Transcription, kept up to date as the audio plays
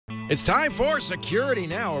It's time for Security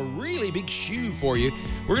Now, a really big shoe for you.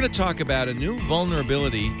 We're going to talk about a new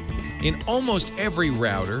vulnerability in almost every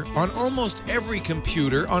router, on almost every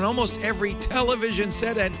computer, on almost every television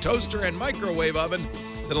set and toaster and microwave oven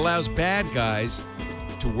that allows bad guys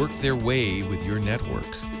to work their way with your network.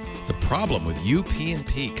 The problem with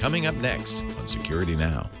UPnP, coming up next on Security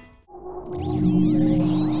Now.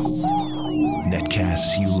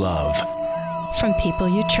 Netcasts you love. From people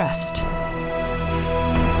you trust.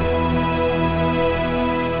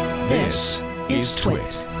 This is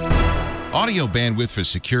Twit. Audio bandwidth for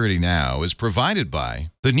Security Now is provided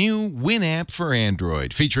by the new WinAmp for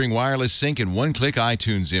Android, featuring wireless sync and one-click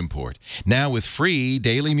iTunes import. Now with free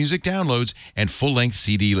daily music downloads and full-length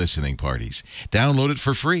CD listening parties. Download it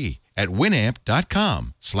for free at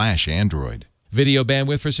winamp.com/Android. Video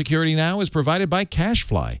bandwidth for Security Now is provided by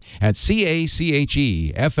CacheFly at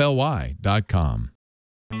CacheFly.com.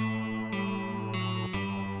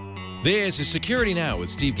 This is Security Now with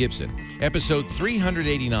Steve Gibson, episode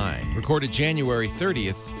 389, recorded January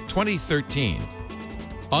 30th, 2013.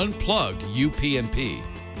 Unplug UPnP.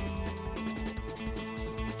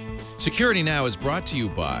 Security Now is brought to you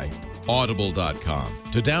by Audible.com.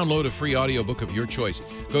 To download a free audiobook of your choice,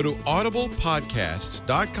 go to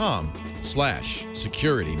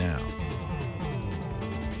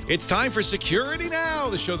audiblepodcast.com/securitynow. It's time for Security Now,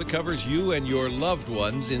 the show that covers you and your loved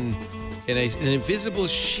ones in an invisible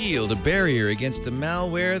shield, a barrier against the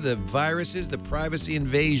malware, the viruses, the privacy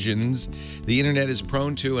invasions the internet is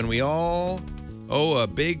prone to, and we all owe a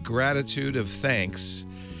big gratitude of thanks,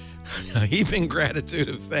 a heaping gratitude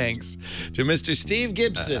of thanks to Mr. Steve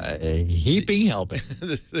Gibson. A heaping helping.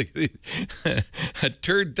 A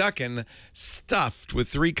turducken stuffed with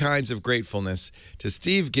three kinds of gratefulness to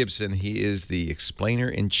Steve Gibson. He is the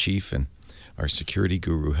explainer-in-chief and our security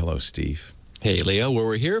guru. Hello, Steve. Hey, Leo. Well,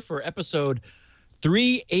 we're here for episode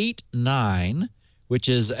 389, which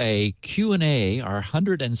is a Q&A, our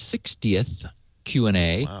 160th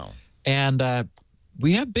Q&A. Wow. And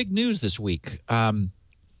we have big news this week.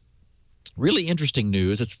 Really interesting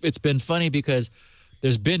news. It's been funny because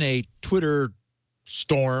there's been a Twitter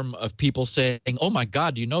storm of people saying, oh, my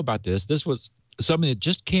God, do you know about this? This was something that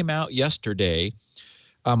just came out yesterday.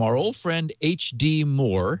 Our old friend H.D.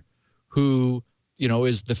 Moore, who, you know,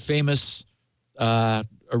 is the famous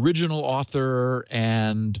original author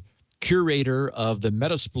and curator of the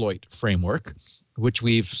Metasploit framework, which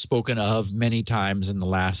we've spoken of many times in the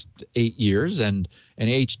last 8 years, and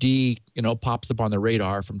HD, you know, pops up on the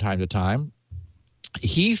radar from time to time.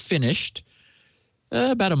 He finished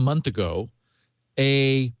about a month ago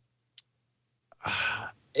a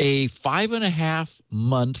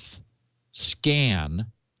 5.5-month scan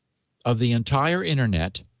of the entire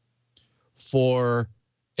internet for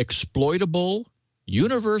exploitable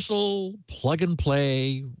universal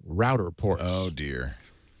plug-and-play router ports. Oh, dear.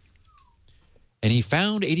 And he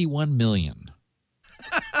found 81 million.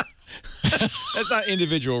 That's not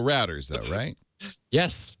individual routers, though, right?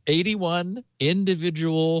 Yes, 81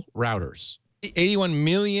 individual routers. 81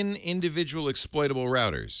 million individual exploitable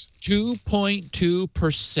routers.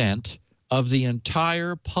 2.2% of the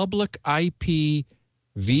entire public IP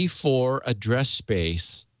v4 address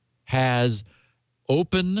space has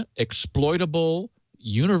open, exploitable,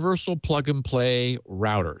 universal plug-and-play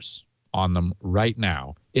routers on them right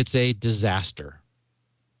now. It's a disaster.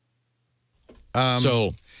 And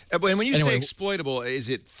when you say exploitable, is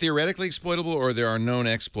it theoretically exploitable, or there are known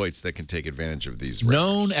exploits that can take advantage of these routers?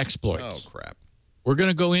 Known exploits. Oh, crap. We're going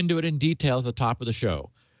to go into it in detail at the top of the show.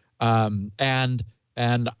 And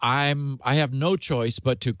I have no choice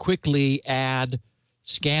but to quickly add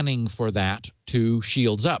scanning for that to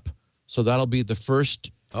Shields Up. So that'll be the first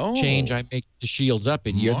change I make to Shields Up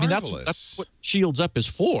in years. I mean, that's what Shields Up is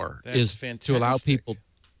for, is to allow people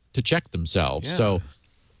to check themselves. Yeah. So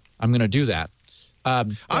I'm going to do that.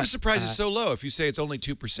 I'm surprised it's so low. If you say it's only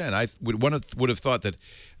 2%, I would have thought that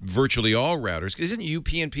virtually all routers. Isn't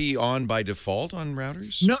UPnP on by default on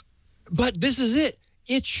routers? No, but this is it.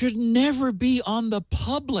 It should never be on the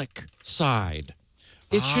public side.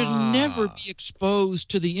 It should never be exposed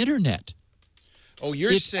to the internet. Oh,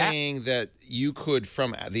 you're saying that you could,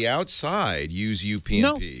 from the outside, use UPnP.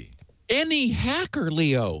 No, any hacker,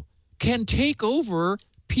 Leo, can take over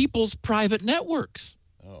people's private networks.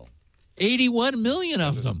 Oh. 81 million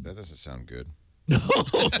of them. That doesn't sound good. No,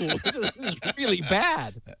 this is really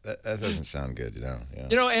bad. That doesn't sound good, you know. Yeah.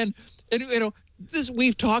 You know, and you know, this,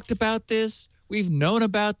 we've talked about this. We've known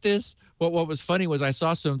about this. What was funny was I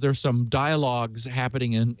saw there's some dialogues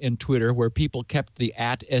happening in Twitter where people kept the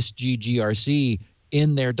 @SGGRC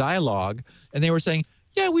in their dialogue, and they were saying,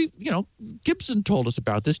 yeah, Gibson told us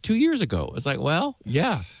about this 2 years ago. It's like, well,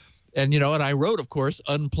 yeah, And, and I wrote, of course,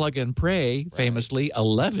 Unplug and Pray famously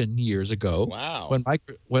 11 years ago. Wow.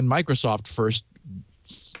 When Microsoft first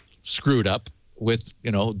screwed up with,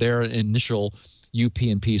 their initial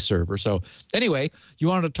UPnP server. So anyway, you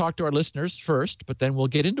wanted to talk to our listeners first, but then we'll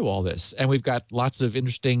get into all this. And we've got lots of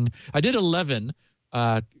interesting, I did 11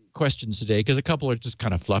 questions today because a couple are just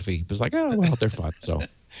kind of fluffy. It's like, oh, well, they're fun. So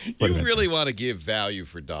you really want to give value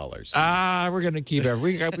for dollars. We're going to keep it.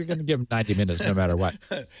 We're going to give them 90 minutes no matter what.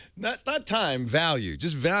 not time, value.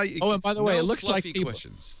 Just value. Oh, and by the way, it looks like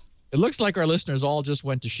questions. It looks like our listeners all just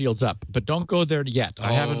went to Shields Up, but don't go there yet.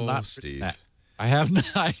 I haven't not Steve. That. I have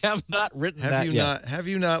not written that yet. Have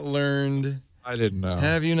you not learned? I didn't know.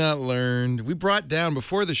 Have you not learned? We brought down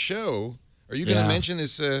before the show. Are you going to mention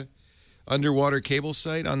this underwater cable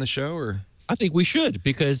site on the show, or? I think we should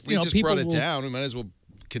because we just people brought it down. We might as well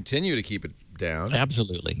continue to keep it down.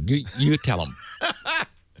 Absolutely. You tell them.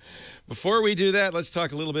 Before we do that, let's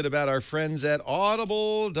talk a little bit about our friends at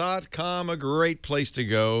Audible.com, a great place to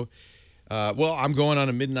go. Well, I'm going on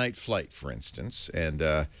a midnight flight, for instance, and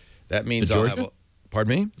that means I'll have a...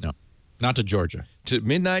 Pardon me? No, not to Georgia. To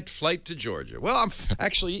midnight flight to Georgia. Well, I'm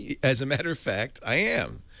actually, as a matter of fact, I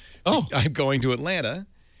am. Oh. I'm going to Atlanta,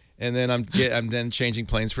 and then I'm then changing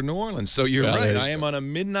planes for New Orleans. So you're right. I am on a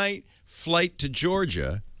midnight flight to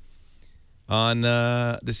Georgia on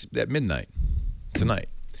at midnight tonight.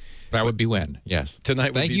 That would be when, yes. Tonight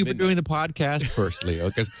would be Thank you midnight. for doing the podcast first, Leo,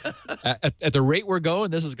 because at the rate we're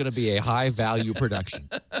going, this is going to be a high-value production.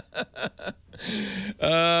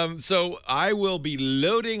 So I will be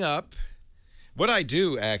loading up. What I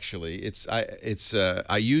do, actually,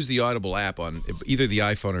 I use the Audible app on either the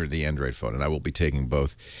iPhone or the Android phone, and I will be taking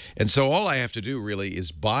both. And so all I have to do, really,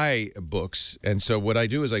 is buy books. And so what I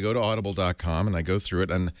do is I go to audible.com, and I go through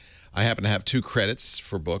it, and I happen to have 2 credits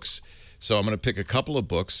for books. So I'm going to pick a couple of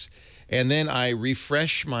books, and then I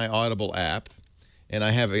refresh my Audible app, and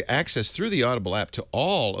I have access through the Audible app to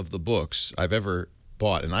all of the books I've ever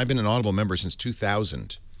bought. And I've been an Audible member since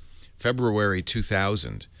 2000, February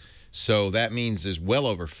 2000. So that means there's well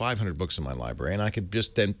over 500 books in my library, and I could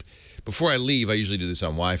just then, before I leave, I usually do this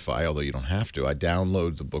on Wi-Fi, although you don't have to. I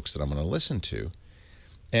download the books that I'm going to listen to.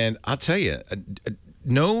 And I'll tell you,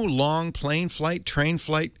 no long plane flight, train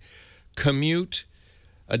flight, commute,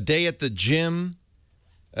 a day at the gym,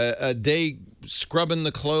 a day scrubbing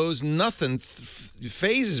the clothes, nothing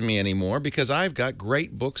phases me anymore because I've got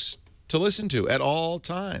great books to listen to at all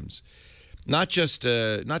times. Not just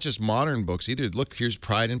modern books either. Look, here's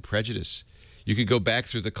Pride and Prejudice. You could go back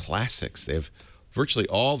through the classics. They have virtually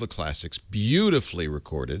all the classics beautifully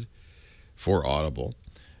recorded for Audible.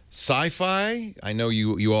 Sci-fi, I know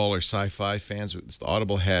you all are sci-fi fans.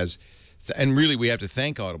 Audible has, and really we have to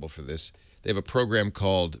thank Audible for this. They have a program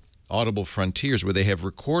called Audible Frontiers where they have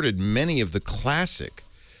recorded many of the classic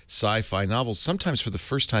sci-fi novels, sometimes for the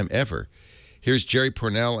first time ever. Here's Jerry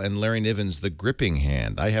Pournelle and Larry Niven's The Gripping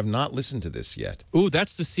Hand. I have not listened to this yet. Ooh,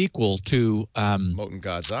 that's the sequel to Mote in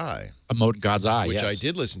God's Eye. Mote in God's Eye, which yes. I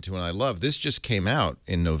did listen to and I love. This just came out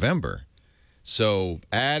in November. So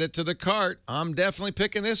add it to the cart. I'm definitely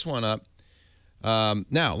picking this one up.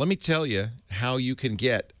 Now, let me tell you how you can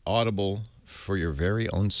get Audible for your very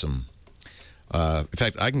own-some. In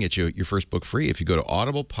fact, I can get you your first book free if you go to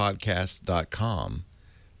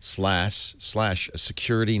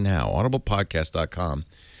audiblepodcast.com/security-now.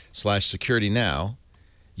 audiblepodcast.com/security-now.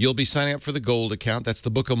 You'll be signing up for the gold account. That's the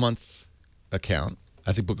book a month account.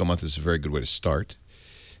 I think book a month is a very good way to start.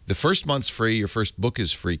 The first month's free. Your first book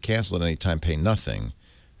is free. Cancel at any time, pay nothing,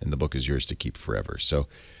 and the book is yours to keep forever. So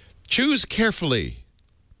choose carefully.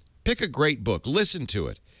 Pick a great book. Listen to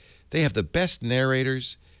it. They have the best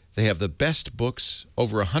narrators. They have the best books,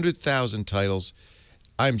 over 100,000 titles.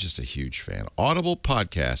 I'm just a huge fan.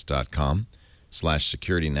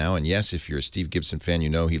 audiblepodcast.com/security-now. And yes, if you're a Steve Gibson fan, you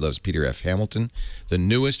know he loves Peter F. Hamilton. The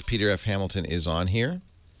newest Peter F. Hamilton is on here.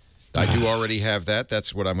 I do already have that.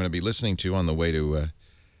 That's what I'm going to be listening to on the way to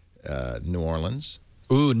New Orleans.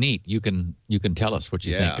 Ooh, neat. You can tell us what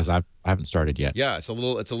you think because I haven't started yet. Yeah, it's a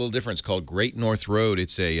little different. It's called Great North Road.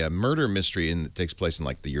 It's a murder mystery and it takes place in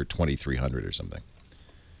like the year 2300 or something.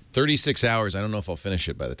 36 hours. I don't know if I'll finish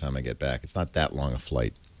it by the time I get back. It's not that long a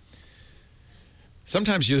flight.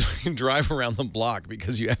 Sometimes you drive around the block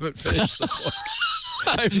because you haven't finished the book.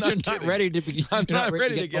 I'm not ready to begin. I'm not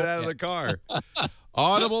ready to get out of the car.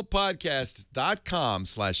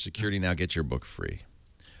 audiblepodcast.com/security. Now get your book free.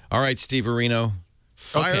 All right, Steve Areno,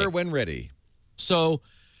 fire when ready. So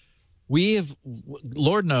we have,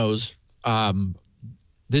 Lord knows,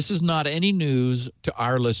 this is not any news to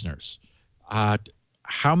our listeners.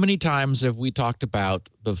 How many times have we talked about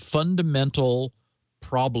the fundamental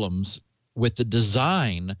problems with the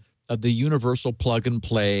design of the universal plug and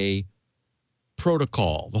play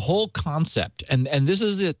protocol, the whole concept. And this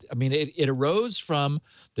is it. I mean, it arose from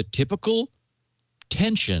the typical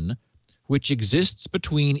tension which exists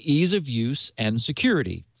between ease of use and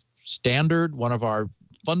security. Standard, one of our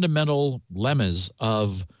fundamental lemmas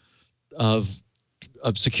of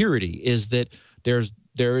security is that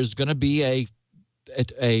there is going to be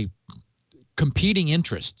a competing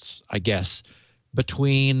interests, I guess,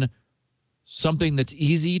 between something that's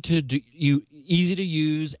easy to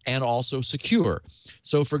use and also secure.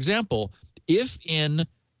 So, for example, if in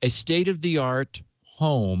a state-of-the-art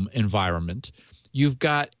home environment, you've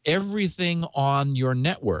got everything on your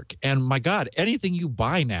network, and my God, anything you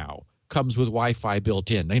buy now comes with Wi-Fi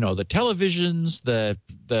built in. You know, the televisions,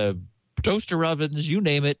 the toaster ovens, you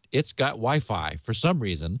name it, it's got Wi-Fi for some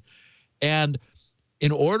reason. And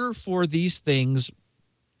in order for these things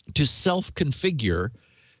to self-configure,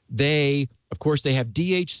 of course, they have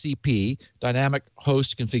DHCP, Dynamic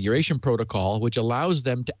Host Configuration Protocol, which allows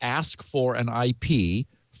them to ask for an IP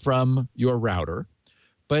from your router.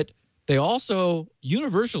 But they also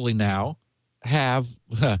universally now have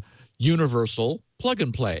universal plug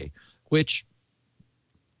and play, which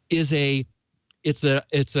is a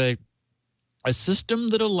system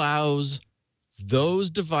that allows those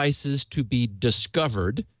devices to be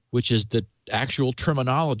discovered, which is the actual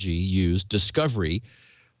terminology used, discovery,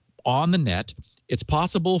 on the net. It's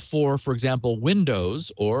possible for example,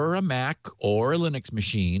 Windows or a Mac or a Linux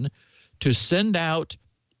machine to send out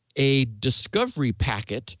a discovery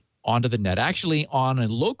packet onto the net. Actually, on a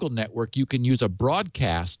local network, you can use a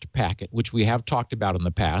broadcast packet, which we have talked about in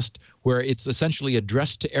the past, where it's essentially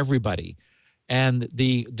addressed to everybody. And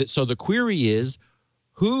so the query is,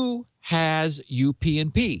 who has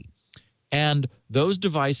UPnP? And those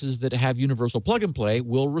devices that have universal plug and play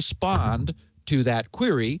will respond to that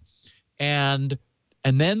query, and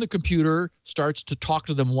then the computer starts to talk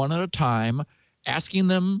to them one at a time, asking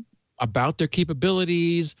them about their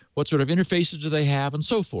capabilities, what sort of interfaces do they have, and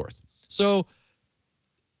so forth. So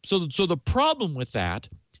the problem with that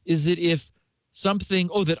is that if something,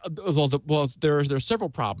 there are several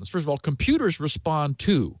problems. First of all, computers respond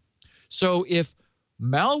too. So if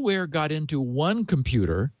malware got into one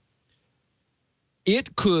computer,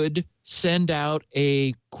 it could send out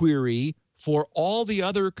a query for all the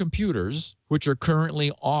other computers which are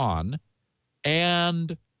currently on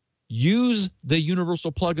and use the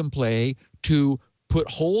universal plug and play to put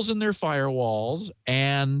holes in their firewalls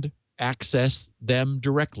and access them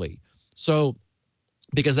directly. So,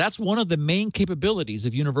 because that's one of the main capabilities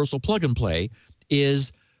of universal plug and play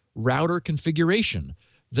is router configuration.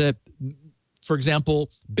 For example,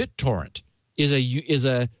 BitTorrent is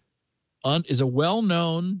a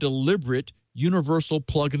well-known, deliberate universal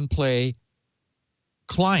plug and play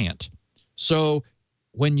client. So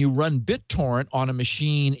when you run BitTorrent on a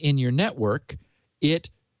machine in your network, it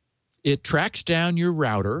tracks down your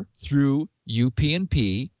router through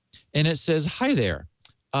UPnP, and it says, hi there,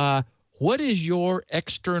 what is your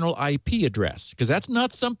external IP address? Because that's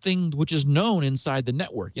not something which is known inside the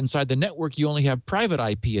network. Inside the network, you only have private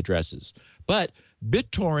IP addresses. But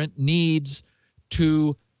BitTorrent needs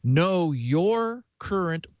to know your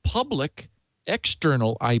current public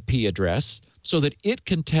external IP address so that it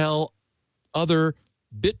can tell other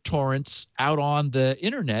BitTorrents out on the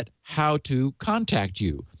internet how to contact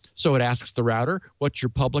you. So it asks the router, what's your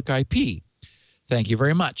public IP? Thank you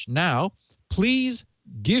very much. Now, please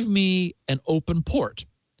give me an open port.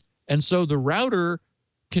 And so the router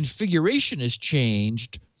configuration is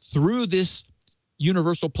changed through this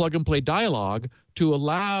universal plug and play dialog to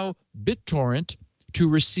allow BitTorrent to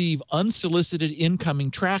receive unsolicited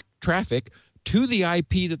incoming traffic to the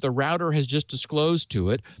IP that the router has just disclosed to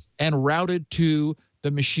it and routed to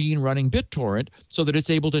the machine running BitTorrent so that it's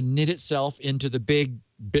able to knit itself into the big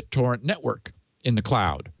BitTorrent network in the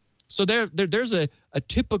cloud. So there's a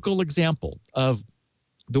typical example of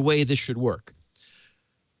the way this should work.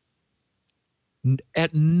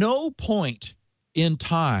 At no point in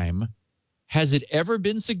time has it ever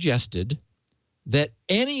been suggested that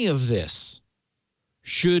any of this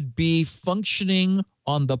should be functioning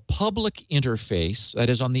on the public interface, that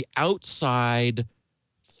is on the outside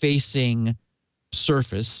facing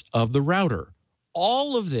surface of the router.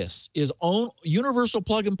 All of this is universal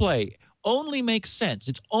plug and play, only makes sense.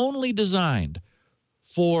 It's only designed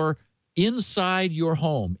for inside your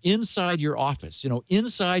home, inside your office,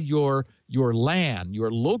 inside your LAN,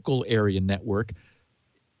 your local area network,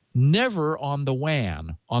 never on the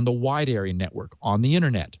WAN, on the wide area network, on the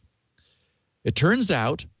internet. It turns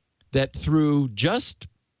out that through just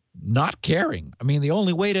not caring, I mean, the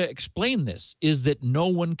only way to explain this is that no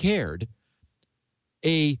one cared,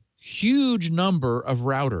 a huge number of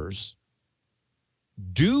routers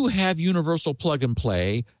do have universal plug and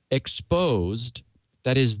play exposed.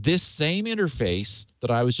 That is this same interface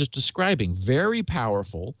that I was just describing, very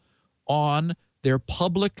powerful on their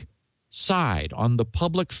public side, on the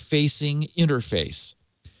public-facing interface,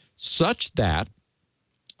 such that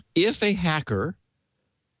if a hacker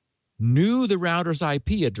knew the router's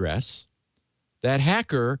IP address, that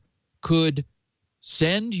hacker could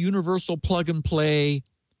send universal plug-and-play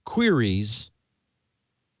queries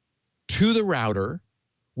to the router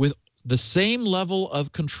with the same level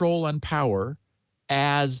of control and power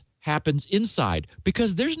as happens inside,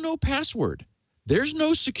 because there's no password. There's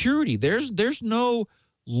no security. There's no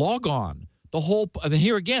logon. The whole, and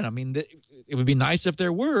here again, I mean, it would be nice if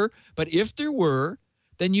there were, but if there were,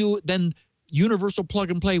 then universal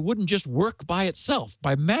plug and play wouldn't just work by itself,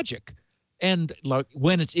 by magic. And like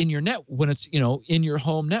when it's in your in your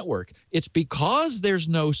home network, it's because there's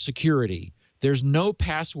no security, there's no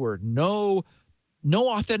password, no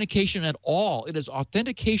authentication at all. It is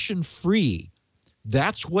authentication free.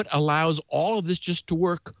 That's what allows all of this just to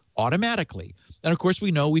work automatically. And of course,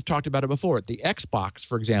 we know, we've talked about it before. The Xbox,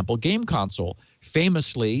 for example, game console,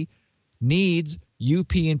 famously needs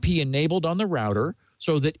UPnP enabled on the router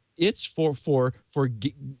so that it's for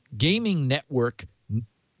gaming network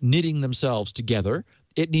knitting themselves together.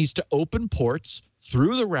 It needs to open ports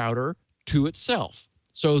through the router to itself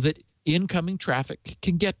so that incoming traffic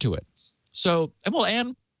can get to it. So,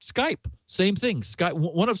 and Skype, same thing. Skype,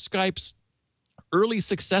 one of Skype's early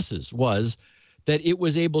successes was that it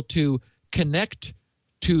was able to connect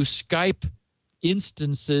to Skype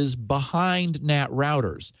instances behind NAT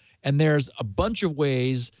routers. And there's a bunch of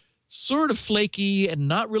ways, sort of flaky and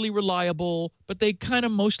not really reliable, but they kind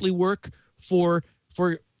of mostly work for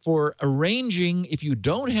arranging, if you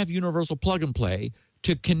don't have universal plug and play,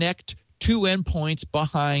 to connect two endpoints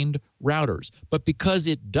behind routers. But because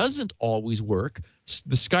it doesn't always work,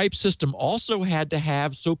 the Skype system also had to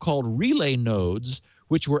have so-called relay nodes,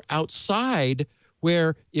 which were outside,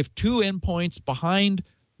 where if two endpoints behind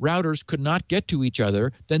routers could not get to each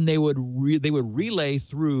other, then they would relay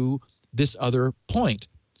through this other point.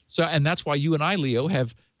 So, and that's why you and I, Leo,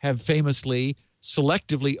 have famously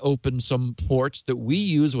selectively opened some ports that we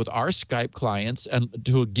use with our Skype clients and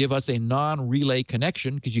to give us a non-relay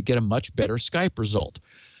connection, because you get a much better Skype result.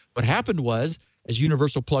 What happened was, as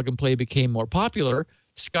universal plug and play became more popular,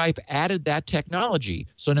 Skype added that technology.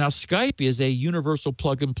 So now Skype is a universal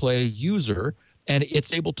plug and play user, and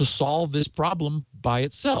it's able to solve this problem by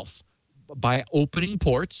itself, by opening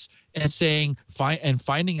ports and saying,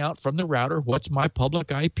 finding out from the router what's my public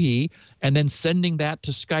IP, and then sending that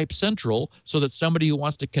to Skype Central so that somebody who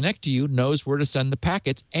wants to connect to you knows where to send the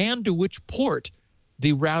packets and to which port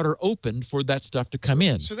the router opened for that stuff to come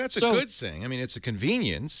in. So that's a good thing. I mean, it's a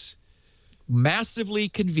convenience. Massively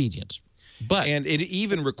convenient. And it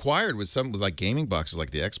even required with like gaming boxes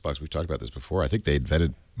like the Xbox. We've talked about this before. I think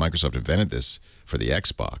Microsoft invented this for the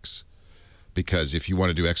Xbox, because if you want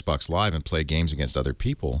to do Xbox Live and play games against other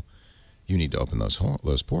people, you need to open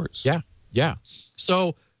those ports. Yeah.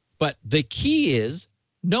 So, but the key is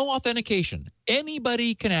no authentication.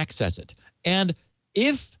 Anybody can access it. And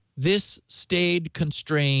if this stayed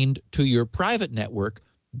constrained to your private network,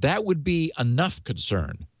 that would be enough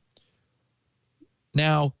concern.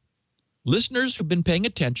 Now, listeners who've been paying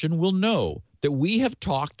attention will know that we have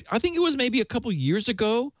talked, I think it was maybe a couple years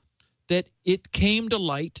ago, that it came to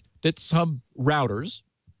light that some routers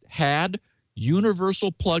had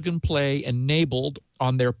universal plug and play enabled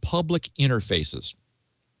on their public interfaces.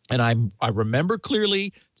 And I remember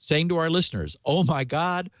clearly saying to our listeners, oh my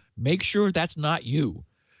God, make sure that's not you.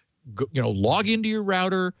 Log into your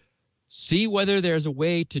router, see whether there's a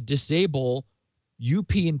way to disable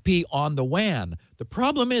UPnP on the WAN. The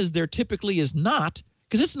problem is there typically is not,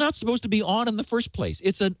 because it's not supposed to be on in the first place.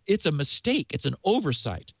 It's a mistake. It's an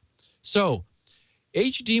oversight. So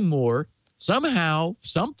H.D. Moore, somehow,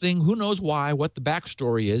 something, who knows why, what the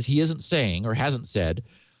backstory is, he isn't saying or hasn't said,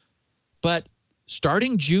 but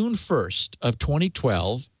starting June 1st of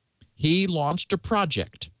 2012, he launched a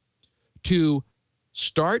project to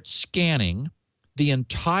start scanning the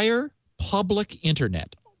entire public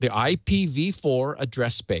internet, the IPv4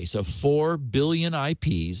 address space of 4 billion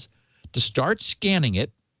IPs, to start scanning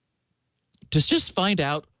it to just find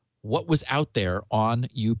out what was out there on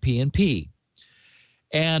UPnP.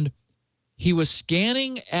 And he was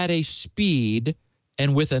scanning at a speed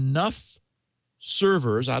and with enough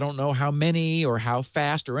servers, I don't know how many or how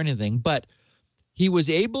fast or anything, but he was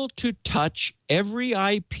able to touch every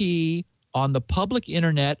IP on the public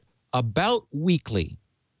internet about weekly.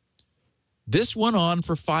 This went on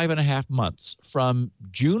for 5.5 months, from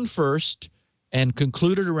June 1st and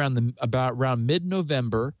concluded around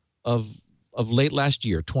mid-November of late last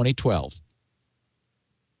year, 2012.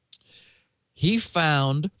 He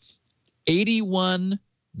found 81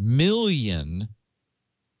 million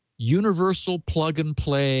universal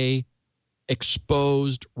plug-and-play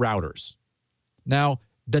exposed routers. Now,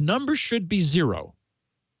 the number should be 0,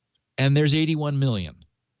 and there's 81 million.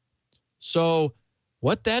 So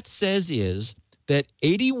what that says is that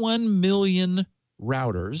 81 million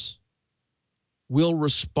routers will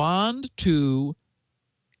respond to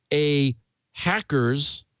a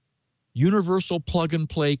hacker's universal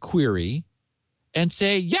plug-and-play query and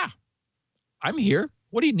say, yeah, I'm here.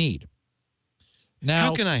 What do you need? Now,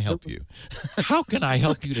 how can I help you? How can I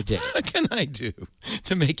help you today? What can I do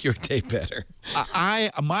to make your day better?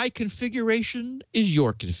 My configuration is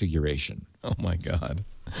your configuration. Oh my God.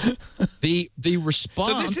 The response.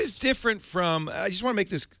 So this is different from. I just want to make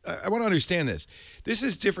this. I want to understand this. This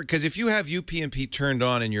is different because if you have UPnP turned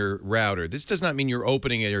on in your router, this does not mean you're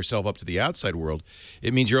opening yourself up to the outside world.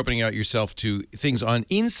 It means you're opening out yourself to things on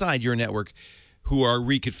inside your network who are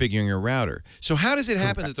reconfiguring your router. So how does it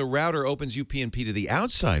happen that the router opens UPnP to the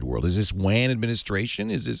outside world? Is this WAN administration?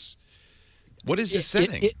 Is this, what is this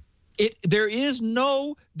setting? There is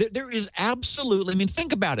absolutely, I mean,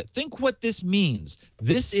 think about it. Think what this means.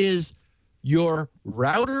 This is your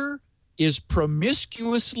router is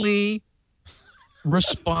promiscuously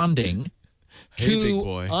responding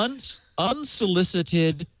to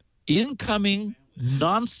unsolicited incoming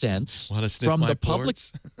nonsense from the public.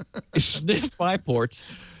 Sniff my ports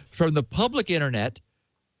from the public internet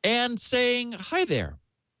and saying, hi there.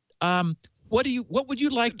 What would you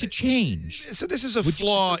like to change? So this is a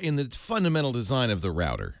flaw in the fundamental design of the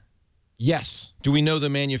router. Yes. Do we know the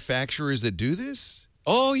manufacturers that do this?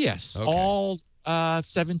 Oh, yes. Okay. All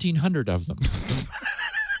 1,700 of them.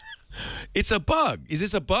 It's a bug. Is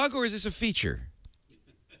this a bug or is this a feature?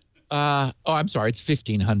 I'm sorry. It's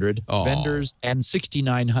 1,500 vendors and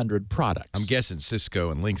 6,900 products. I'm guessing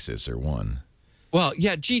Cisco and Linksys are one. Well,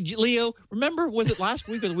 yeah, Leo, remember, was it last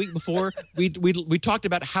week or the week before, we talked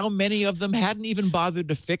about how many of them hadn't even bothered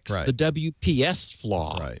to fix the WPS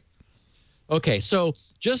flaw. Right. Okay, so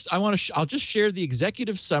I'll just share the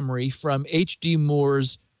executive summary from H.D.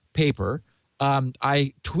 Moore's paper.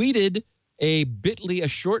 I tweeted a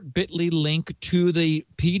short bit.ly link to the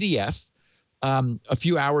PDF a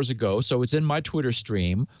few hours ago, so it's in my Twitter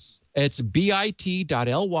stream. It's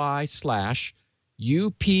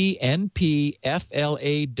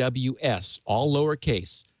bit.ly/UPnP/FLAWS, all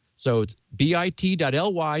lowercase. So it's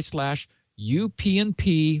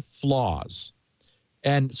bit.ly/UPnP flaws.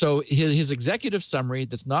 And so his executive summary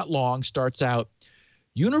that's not long starts out,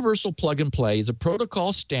 Universal Plug and Play is a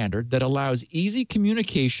protocol standard that allows easy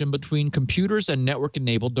communication between computers and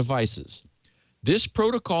network-enabled devices. This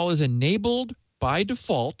protocol is enabled by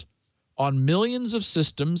default on millions of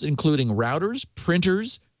systems, including routers,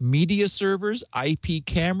 printers, media servers, IP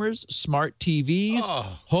cameras, smart TVs,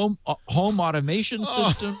 home automation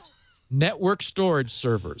systems, network storage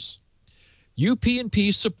servers.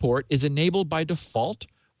 UPnP support is enabled by default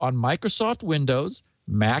on Microsoft Windows,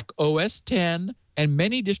 Mac OS X, and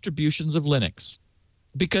many distributions of Linux.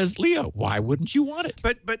 Because, Leo, why wouldn't you want it?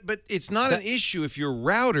 But it's not an issue if your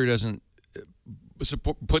router doesn't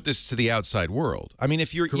put this to the outside world. I mean,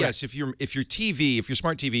 if your smart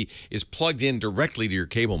TV is plugged in directly to your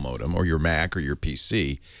cable modem or your Mac or your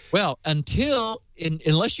PC. Well,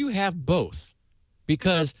 unless you have both,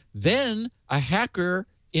 because then a hacker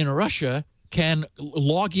in Russia can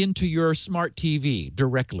log into your smart TV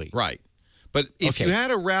directly. Right. But if you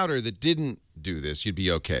had a router that didn't do this, you'd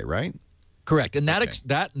be okay, right? Correct. And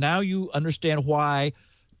that now you understand why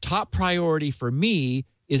top priority for me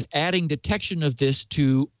is adding detection of this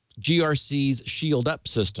to GRC's Shield Up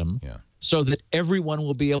system so that everyone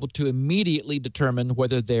will be able to immediately determine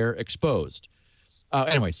whether they're exposed.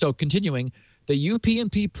 Anyway, so continuing, the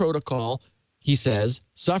UPnP protocol, he says,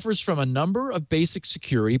 suffers from a number of basic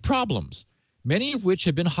security problems, many of which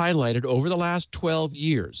have been highlighted over the last 12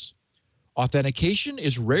 years. Authentication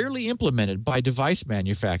is rarely implemented by device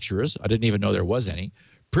manufacturers. I didn't even know there was any.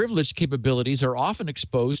 Privileged capabilities are often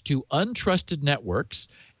exposed to untrusted networks,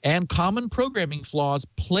 and common programming flaws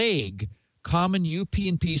plague common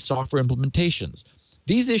UPnP software implementations.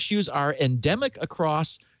 These issues are endemic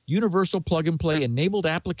across universal plug-and-play enabled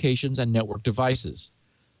applications and network devices.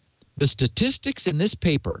 The statistics in this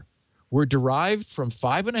paper were derived from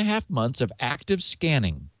 5.5 months of active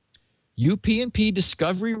scanning. UPnP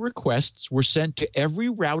discovery requests were sent to every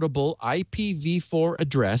routable IPv4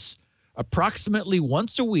 address approximately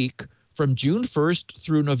once a week from June 1st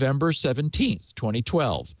through November 17th,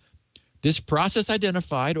 2012. This process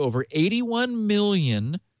identified over 81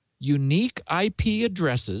 million unique IP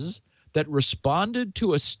addresses that responded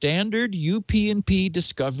to a standard UPnP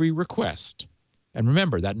discovery request. And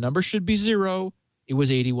remember, that number should be 0. It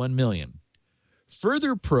was 81 million.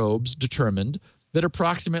 Further probes determined that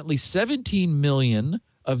approximately 17 million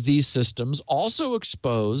of these systems also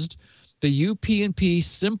exposed the UPnP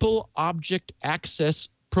Simple Object Access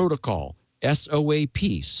Protocol,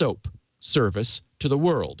 SOAP, service to the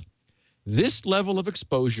world. This level of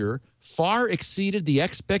exposure far exceeded the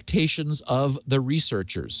expectations of the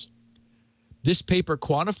researchers. This paper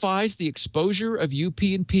quantifies the exposure of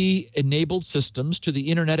UPnP-enabled systems to the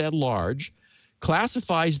Internet at large,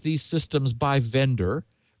 classifies these systems by vendor,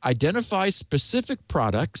 identifies specific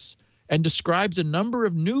products, and describes a number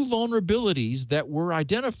of new vulnerabilities that were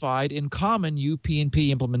identified in common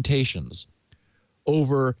UPnP implementations.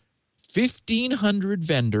 Over 1,500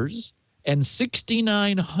 vendors and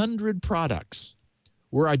 6,900 products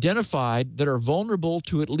were identified that are vulnerable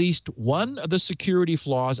to at least one of the security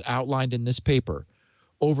flaws outlined in this paper.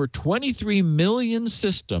 Over 23 million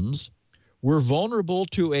systems were vulnerable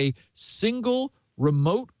to a single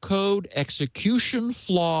remote code execution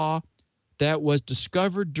flaw that was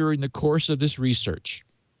discovered during the course of this research.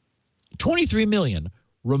 23 million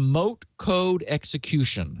remote code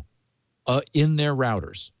execution in their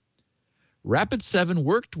routers. Rapid7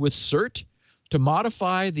 worked with CERT to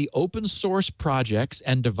modify the open source projects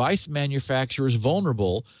and device manufacturers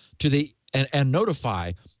vulnerable to the and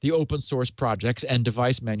notify the open source projects and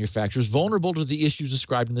device manufacturers vulnerable to the issues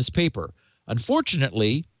described in this paper.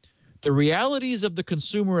 Unfortunately, the realities of the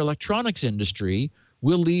consumer electronics industry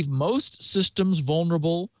will leave most systems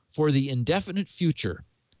vulnerable for the indefinite future.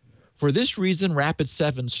 For this reason,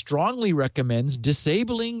 Rapid7 strongly recommends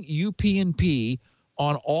disabling UPnP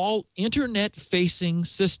on all internet-facing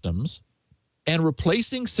systems and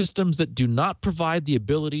replacing systems that do not provide the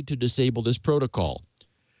ability to disable this protocol.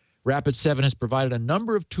 Rapid7 has provided a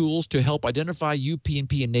number of tools to help identify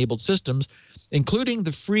UPnP-enabled systems, including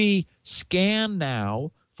the free Scan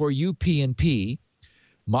Now for UPnP,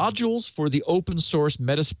 modules for the open-source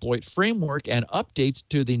Metasploit framework, and updates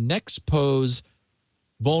to the Nexpose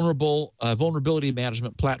vulnerability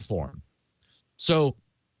management platform. So,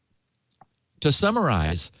 to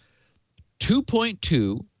summarize,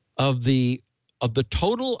 2.2 of the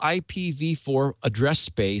total IPv4 address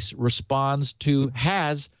space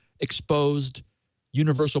has exposed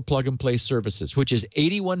universal plug-and-play services, which is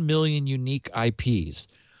 81 million unique IPs.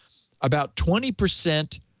 About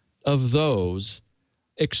 20% of those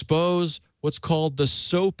expose what's called the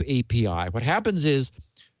SOAP API. What happens is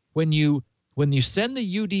when you send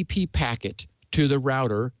the UDP packet to the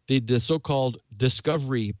router, the so-called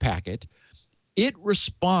discovery packet, it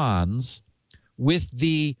responds with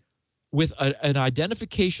an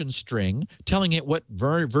identification string telling it what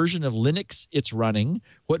version of Linux it's running,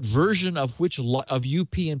 what version of which of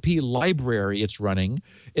UPnP library it's running.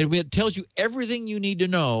 It tells you everything you need to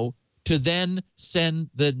know to then send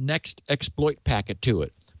the next exploit packet to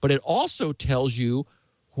it. But it also tells you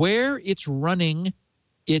where it's running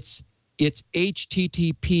its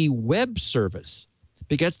HTTP web service,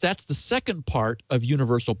 because that's the second part of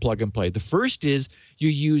universal plug and play. The first is you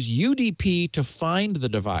use UDP to find the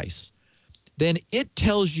device. Then it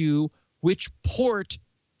tells you which port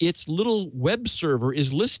its little web server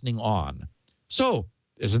is listening on. So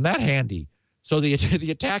isn't that handy? So the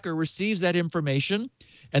attacker receives that information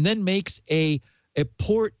and then makes a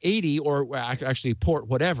port 80, or actually port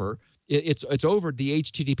whatever. It's over the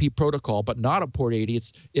HTTP protocol, but not a port 80.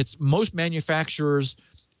 It's most manufacturers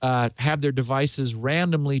have their devices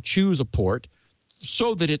randomly choose a port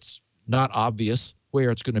so that it's not obvious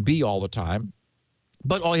where it's going to be all the time.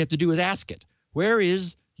 But all you have to do is ask it. Where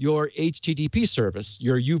is your HTTP service,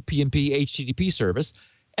 your UPnP HTTP service?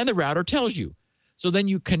 And the router tells you. So then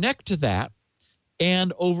you connect to that,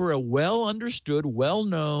 and over a well-understood,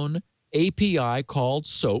 well-known API called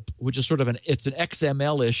SOAP, which is sort of it's an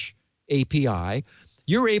XML-ish API,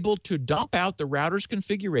 you're able to dump out the router's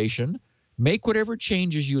configuration, make whatever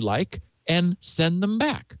changes you like, and send them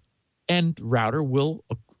back. And router will,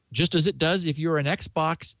 just as it does if you're an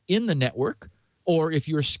Xbox in the network, or if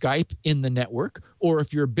you're Skype in the network, or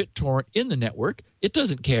if you're BitTorrent in the network, it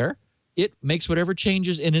doesn't care. It makes whatever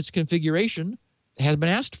changes in its configuration has been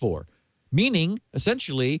asked for, meaning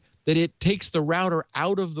essentially that it takes the router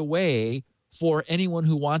out of the way for anyone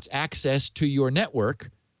who wants access to your network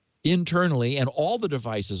internally, and all the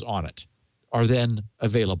devices on it are then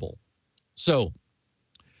available. So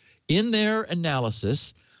in their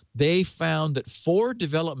analysis, they found that 4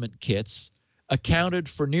 development kits accounted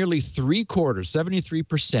for nearly 3/4,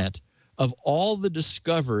 73% of all the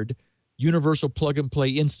discovered universal plug-and-play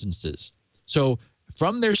instances. So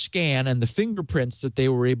from their scan and the fingerprints that they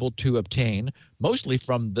were able to obtain, mostly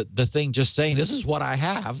from the thing just saying, this is what I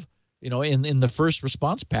have, in the first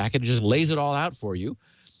response packet, it just lays it all out for you.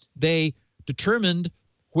 They determined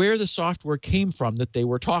where the software came from that they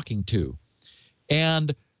were talking to.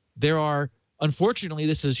 And there are, unfortunately,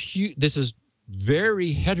 this is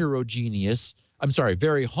very heterogeneous. I'm sorry,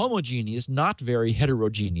 very homogeneous, not very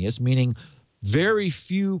heterogeneous, meaning very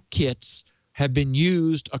few kits have been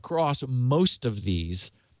used across most of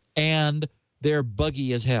these, and they're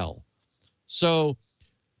buggy as hell. So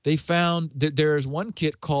they found that there is one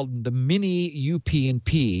kit called the Mini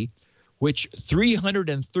UPnP, which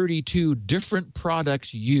 332 different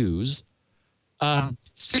products use.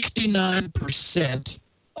 69%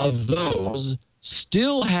 of those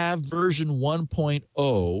still have version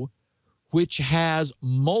 1.0, which has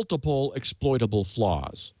multiple exploitable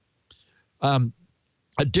flaws.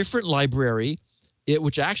 A different library,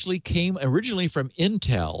 which actually came originally from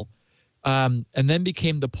Intel, and then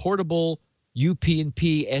became the portable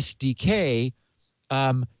UPnP SDK,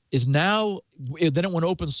 is now, then it went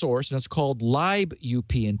open source, and it's called Lib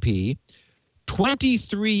UPnP.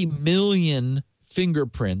 23 million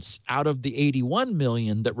fingerprints out of the 81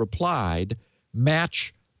 million that replied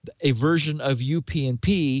match a version of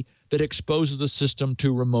UPnP that exposes the system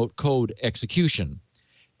to remote code execution.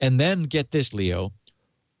 And then get this, Leo,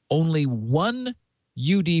 only one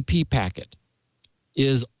UDP packet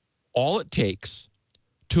is all it takes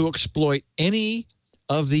to exploit any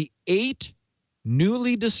of the 8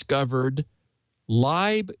 newly discovered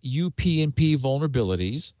Lib UPnP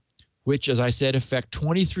vulnerabilities, which, as I said, affect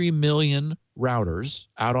 23 million routers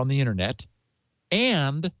out on the internet.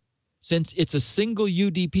 And since it's a single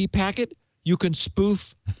UDP packet, you can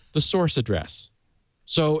spoof the source address.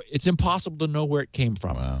 So it's impossible to know where it came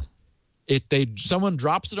from. Wow. Someone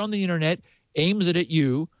drops it on the internet, aims it at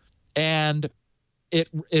you, and it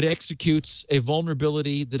executes a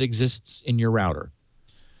vulnerability that exists in your router.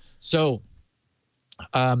 So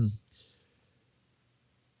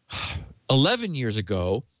 11 years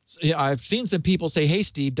ago, I've seen some people say, hey,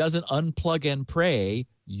 Steve, doesn't Unplug and Pray,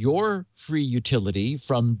 your free utility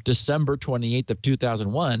from December 28th of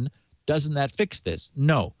 2001, doesn't that fix this?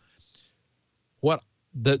 No. What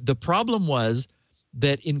the problem was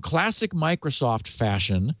that in classic Microsoft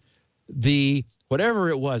fashion, whatever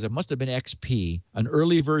it was, it must have been XP, an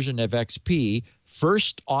early version of XP,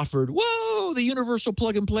 first offered, whoa, the universal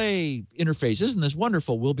plug-and-play interface. Isn't this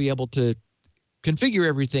wonderful? We'll be able to configure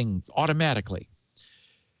everything automatically.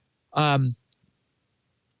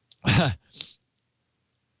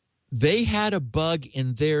 They had a bug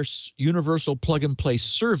in their universal plug-and-play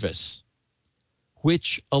service,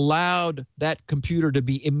 which allowed that computer to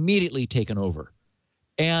be immediately taken over.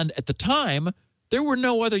 And at the time, there were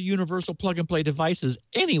no other universal plug-and-play devices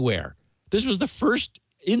anywhere. This was the first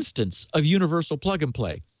instance of universal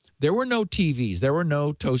plug-and-play. There were no TVs. There were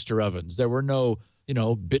no toaster ovens. There were no,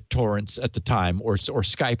 BitTorrents at the time or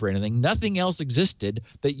Skype or anything. Nothing else existed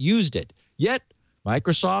that used it. Yet,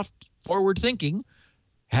 Microsoft, forward thinking,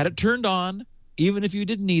 had it turned on, even if you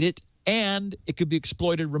didn't need it, and it could be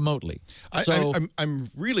exploited remotely. I'm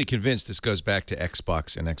really convinced this goes back to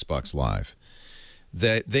Xbox and Xbox Live.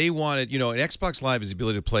 That they wanted, an Xbox Live is the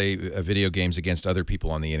ability to play video games against other people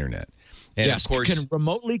on the internet. And yes, of course,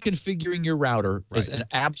 remotely configuring your router is an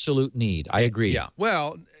absolute need. I agree. Yeah,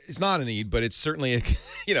 well, it's not a need, but it's certainly,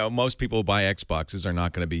 most people who buy Xboxes are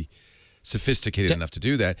not going to be sophisticated enough to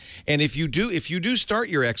do that. And if you do start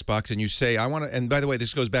your Xbox and you say, I want to, and by the way,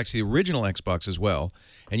 this goes back to the original Xbox as well,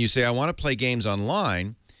 and you say, I want to play games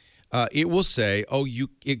online, it will say,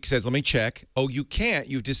 it says, let me check. Oh, you can't.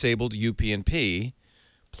 You've disabled UPnP.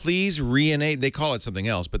 Please re-enable. They call it something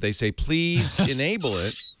else, but they say, please enable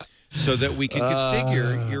it so that we can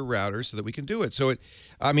configure your router so that we can do it. So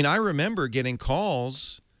I remember getting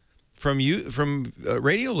calls from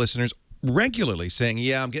radio listeners regularly saying,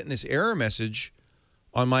 yeah, I'm getting this error message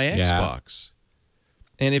on my Xbox.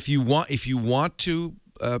 And if you want to,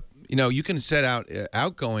 you can set out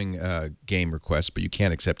outgoing game requests, but you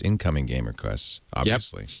can't accept incoming game requests,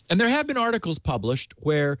 obviously. Yep. And there have been articles published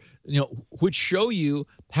where, which show you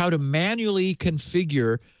how to manually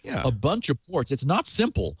configure a bunch of ports. It's not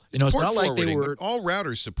simple. It's not like they were. All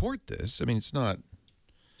routers support this. I mean, it's not.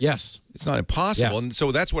 Yes. It's not impossible. Yes. And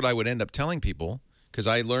so that's what I would end up telling people, because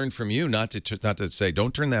I learned from you not to say,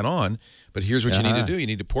 don't turn that on, but here's what you need to do. You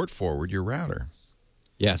need to port forward your router.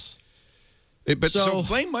 Yes. So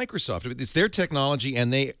blame Microsoft. It's their technology,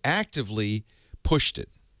 and they actively pushed it.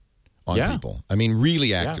 on Yeah. people. I mean,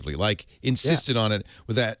 really actively, like insisted on it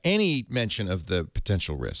without any mention of the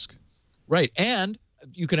potential risk. Right. And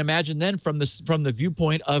you can imagine then from the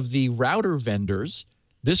viewpoint of the router vendors,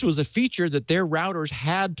 this was a feature that their routers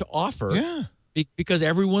had to offer. Yeah. Because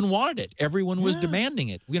everyone wanted it. Everyone was demanding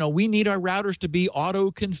it. You know, we need our routers to be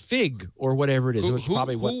auto-config or whatever it is. Which is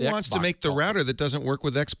probably what who wants to make the router that doesn't work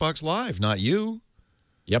with Xbox Live? Not you.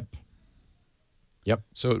 Yep.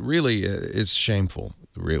 So it really is shameful,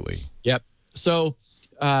 really. Yep. So,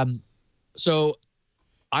 so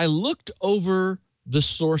I looked over the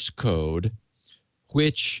source code,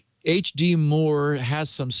 which H.D. Moore has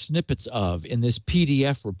some snippets of in this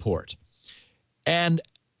PDF report. And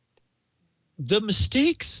the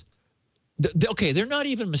mistakes, okay, they're not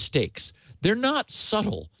even mistakes. They're not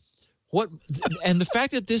subtle. And the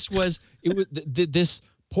fact that this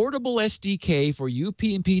portable SDK for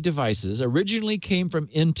UPnP devices originally came from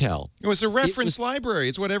Intel. It was a reference library.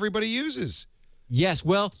 It's what everybody uses. Yes,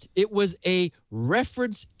 well, it was a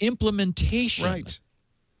reference implementation. Right.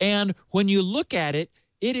 And when you look at it,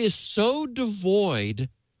 it is so devoid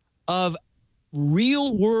of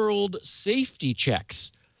real-world safety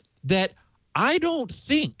checks that I don't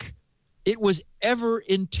think it was ever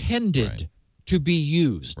intended to be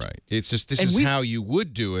used. Right. It's just this is how you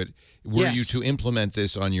would do it were you to implement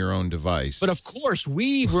this on your own device. But of course,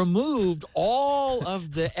 we removed all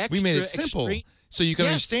of the extra. We made it simple so you can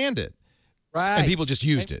understand it. Right. And people just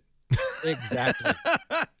used it. Exactly.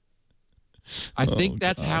 I think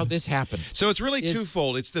that's how this happened. So it's really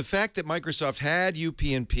twofold. It's the fact that Microsoft had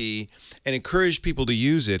UPnP and encouraged people to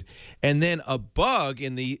use it, and then a bug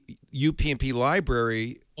in the UPnP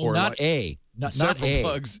library, not several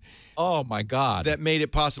bugs. Oh my God! That made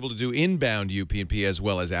it possible to do inbound UPnP as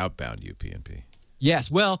well as outbound UPnP.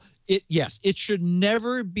 Yes. Well, it should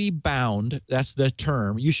never be bound. That's the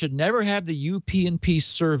term. You should never have the UPnP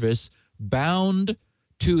service bound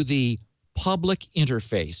to the public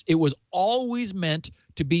interface. It was always meant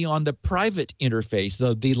to be on the private interface,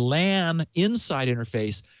 the LAN inside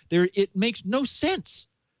interface. It makes no sense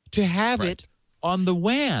to have it on the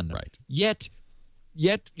WAN. Right. Yet,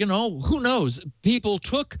 you know, who knows? People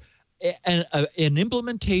took an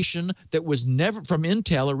implementation that was never from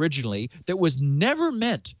Intel originally, that was never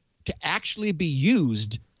meant to actually be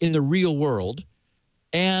used in the real world,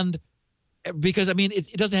 and because I mean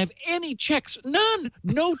it doesn't have any checks,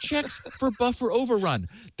 no checks for buffer overrun.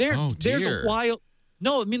 There's a while,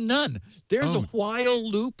 none. There's a while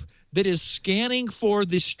loop that is scanning for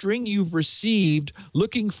the string you've received,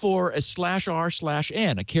 looking for a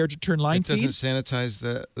 /r/n, a carriage return line feed. It doesn't sanitize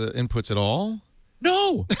the inputs at all?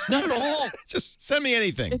 No, not at all. Just send me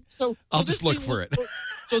anything. I'll just look for it.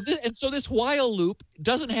 So this while loop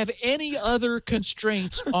doesn't have any other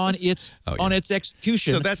constraints on its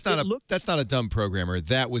execution. So that's not a dumb programmer.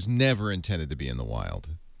 That was never intended to be in the wild.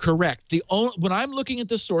 Correct. When I'm looking at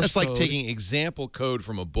the source code, that's like taking example code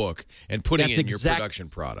from a book and putting it in your production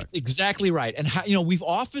product. That's exactly right. And we've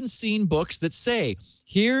often seen books that say,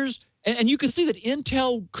 here's and you can see that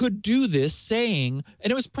Intel could do this, saying, and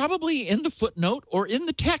it was probably in the footnote or in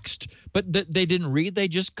the text, but they didn't read. They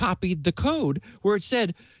just copied the code where it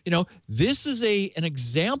said, this is an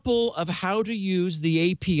example of how to use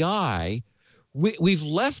the API. We've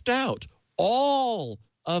left out all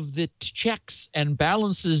of the checks and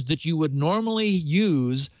balances that you would normally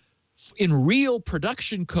use in real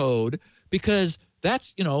production code, because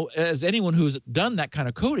that's, as anyone who's done that kind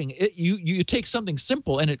of coding, you take something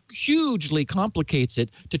simple and it hugely complicates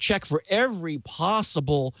it to check for every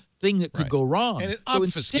possible thing that could go wrong. And it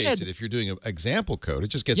obfuscates it if you're doing an example code. It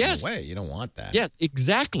just gets in the way. You don't want that. Yes,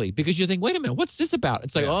 exactly. Because you think, wait a minute, what's this about?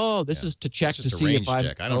 It's like, this is to check to see if I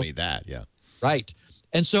don't need that. Yeah. Right.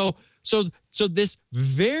 And so this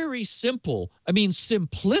very simple,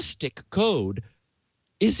 simplistic code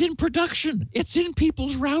is in production. It's in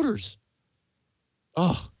people's routers.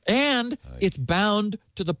 And it's bound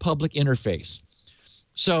to the public interface.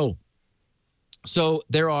 So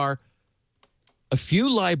there are a few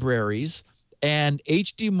libraries, and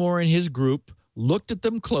H.D. Moore and his group looked at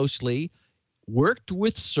them closely, worked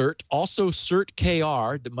with CERT, also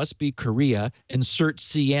CERT-KR, that must be Korea, and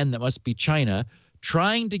CERT-CN, that must be China,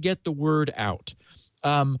 trying to get the word out.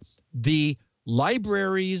 The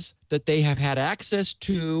libraries that they have had access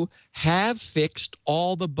to have fixed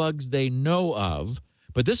all the bugs they know of,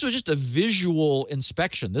 but this was just a visual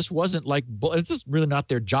inspection. This wasn't like, this is really not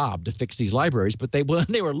their job to fix these libraries, but when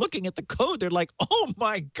they were looking at the code, they're like, oh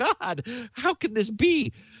my God, how can this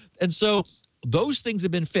be? And so those things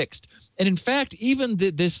have been fixed. And in fact, even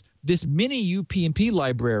this mini UPnP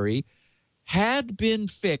library had been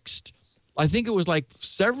fixed. I think it was like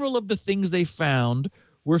several of the things they found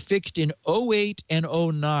were fixed in '08 and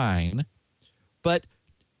 '09, but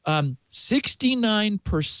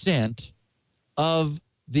 69% of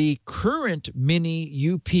the current mini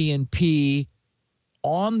UPnP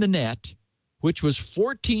on the net, which was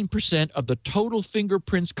 14% of the total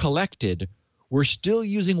fingerprints collected, were still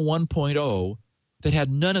using 1.0 that had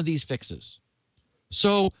none of these fixes.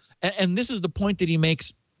 So, and this is the point that he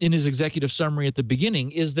makes in his executive summary at the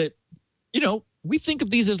beginning, is that, we think of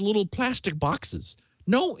these as little plastic boxes.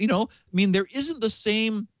 No, there isn't the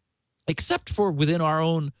same, except for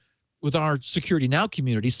with our Security Now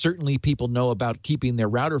community. Certainly people know about keeping their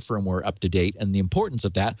router firmware up to date and the importance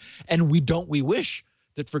of that. And we wish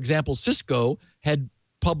that, for example, Cisco had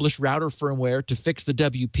published router firmware to fix the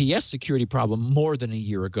WPS security problem more than a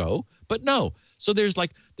year ago, but no. So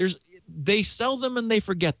they sell them and they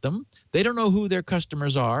forget them. They don't know who their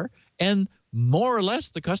customers are. And more or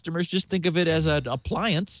less, the customers just think of it as an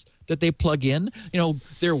appliance that they plug in.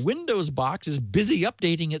 Their Windows box is busy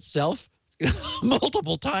updating itself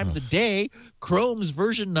multiple times a day. Chrome's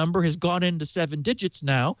version number has gone into 7 digits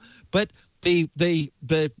now, but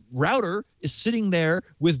the router is sitting there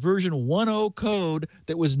with version 1.0 code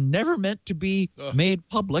that was never meant to be made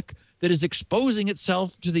public, that is exposing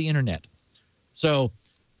itself to the internet. So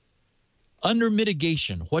under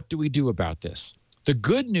mitigation, what do we do about this? The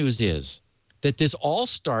good news is that this all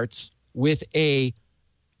starts with a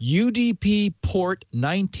UDP port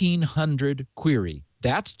 1900 query.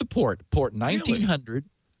 That's the port 1900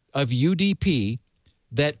 of UDP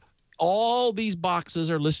that all these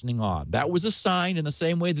boxes are listening on. That was assigned in the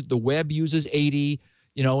same way that the web uses 80,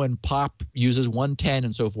 and POP uses 110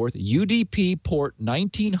 and so forth. UDP port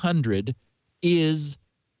 1900 is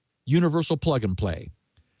universal plug and play.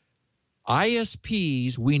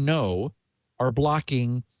 ISPs, we know, are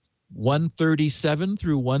blocking 137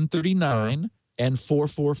 through 139 and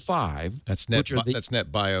 445. That's that's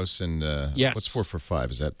NetBIOS and yes. What's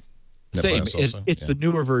 445? Is that same? NetBIOS also? It's the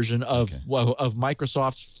newer version of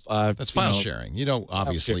Microsoft's. That's file sharing. You don't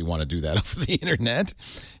obviously want to do that over the internet,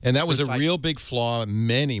 and that was a real big flaw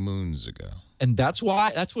many moons ago. And that's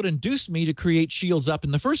what induced me to create Shields Up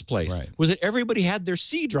in the first place. Right. Was that everybody had their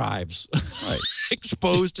C drives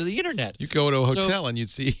exposed to the internet. You go to a hotel and you'd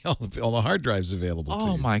see all the hard drives available to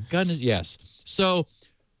you. Oh my goodness, yes. So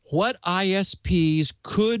what ISPs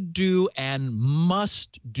could do and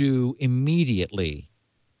must do immediately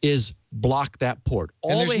is block that port.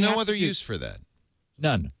 And there's no other use for that.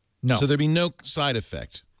 None. No. So there'd be no side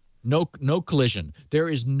effect. No collision. There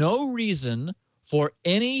is no reason for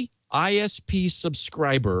any ISP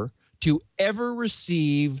subscriber to ever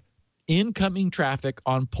receive incoming traffic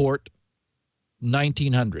on port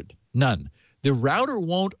 1900. None. The router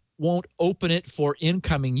won't open it for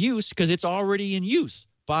incoming use because it's already in use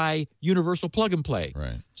by universal plug and play.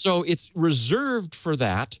 Right. So it's reserved for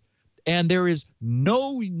that, and there is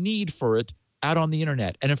no need for it out on the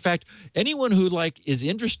internet. And in fact, anyone who is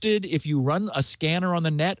interested, if you run a scanner on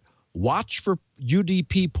the net, watch for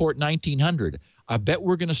UDP port 1900. I bet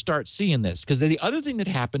we're going to start seeing this, because the other thing that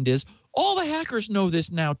happened is all the hackers know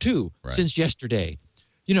this now too, since yesterday.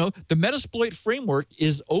 The Metasploit framework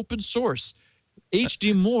is open source.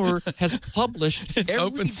 H.D. Moore has published it's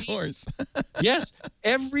open source. Yes,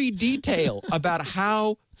 every detail about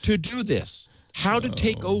how to do this, how to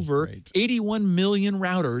take over 81 million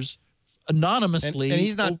routers anonymously. And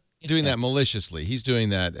he's not doing that maliciously. He's doing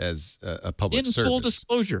that as a public service. In full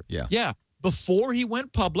disclosure. Yeah. Before he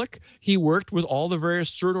went public, he worked with all the various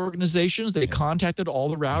CERT organizations. They contacted all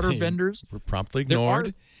the router vendors. Were promptly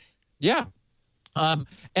ignored.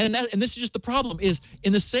 And this is just the problem, is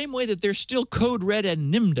in the same way that there's still Code Red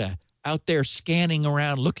and NIMDA out there scanning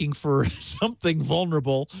around looking for something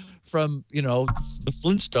vulnerable from, the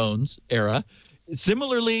Flintstones era.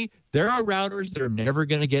 Similarly, there are routers that are never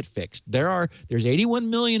going to get fixed. There's 81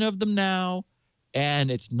 million of them now,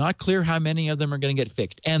 and it's not clear how many of them are going to get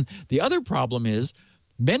fixed. And the other problem is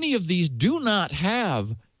many of these do not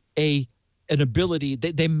have an ability.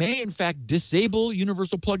 They may, in fact, disable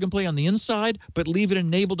universal plug and play on the inside, but leave it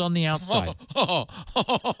enabled on the outside.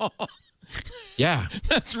 Yeah.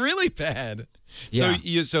 That's really bad.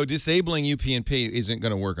 Yeah. So disabling UPnP isn't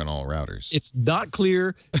going to work on all routers. It's not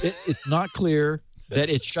clear. It's not clear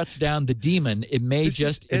that it shuts down the daemon. It may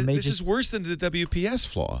this is worse than the WPS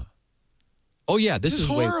flaw. Oh yeah, this is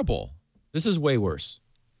horrible. This is way worse.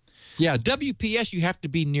 Yeah, WPS you have to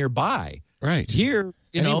be nearby. Right. Here,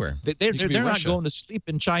 anywhere. They're not going to sleep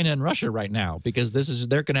in China and Russia right now because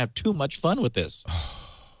they're going to have too much fun with this.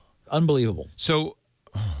 Unbelievable. So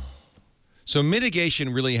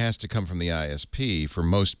mitigation really has to come from the ISP for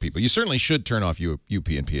most people. You certainly should turn off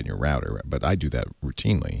UPnP in your router, but I do that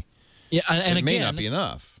routinely. Yeah, and it again, may not be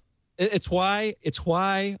enough. It's why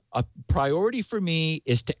a priority for me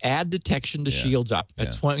is to add detection to Shields Up.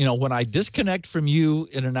 That's when when I disconnect from you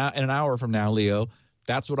in an hour from now, Leo.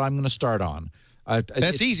 That's what I'm going to start on.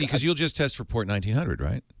 That's easy because you'll just test for port 1900,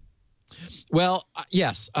 right? Well,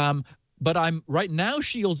 yes. But right now.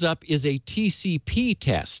 Shields Up is a TCP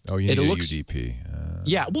test. Oh, you need a UDP.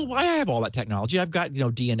 Yeah. Well, I have all that technology. I've got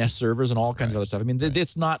DNS servers and all kinds of other stuff. I mean,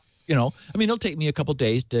 it's not. It'll take me a couple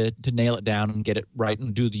days to nail it down and get it right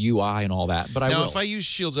and do the UI and all that. But now, if I use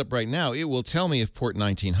Shields Up right now, it will tell me if port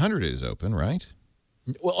 1900 is open, right?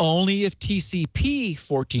 Well, only if TCP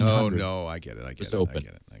 1400. Oh no, I get it. I get it. Open. I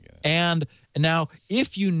get it. And now,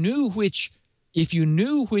 if you knew which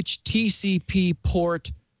TCP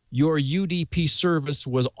port your UDP service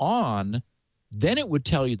was on, then it would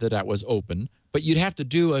tell you that was open. But you'd have to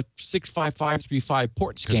do a 65535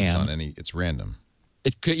 port scan. It's random.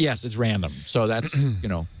 Yes, it's random. So that's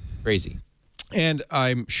crazy. And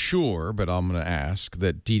I'm sure, but I'm going to ask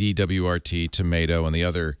that DDWRT, Tomato, and the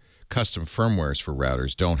other custom firmwares for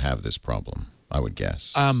routers don't have this problem, I would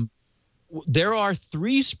guess. There are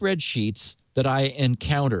 3 spreadsheets that I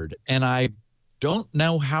encountered, and I don't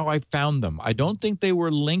know how I found them. I don't think they were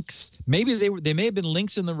links. Maybe they may have been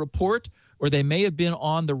links in the report, or they may have been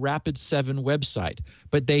on the Rapid7 website.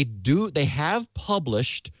 But they have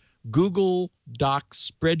published Google Doc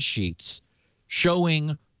spreadsheets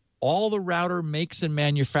showing all the router makes and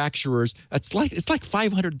manufacturers. It's like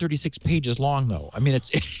 536 pages long, though. I mean,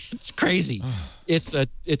 it's crazy. It's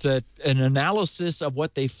an analysis of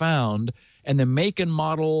what they found and the make and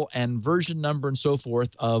model and version number and so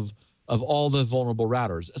forth of all the vulnerable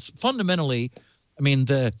routers. Fundamentally, I mean,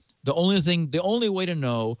 the only way to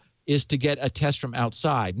know is to get a test from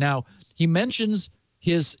outside. Now, he mentions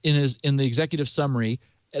in the executive summary,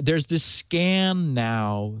 there's this scan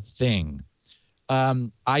now thing.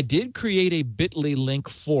 I did create a bit.ly link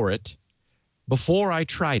for it before I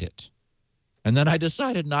tried it. And then I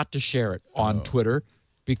decided not to share it on Twitter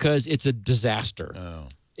because it's a disaster.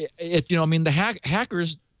 The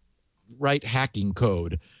hackers write hacking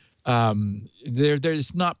code.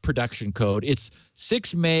 It's not production code. It's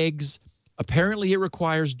 6 megs. Apparently it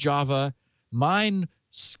requires Java. When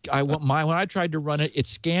I tried to run it, it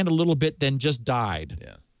scanned a little bit, then just died.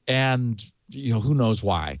 Yeah. And who knows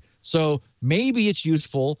why. So maybe it's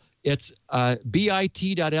useful. It's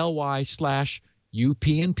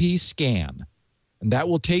bit.ly/UPnP scan. And that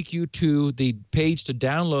will take you to the page to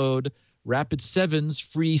download Rapid7's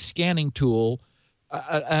free scanning tool.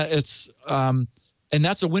 And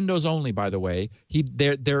that's a Windows only, by the way.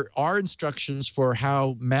 There are instructions for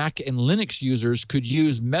how Mac and Linux users could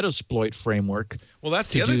use Metasploit framework. Well,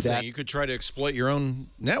 that's the other thing. You could try to exploit your own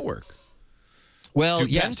network. Well,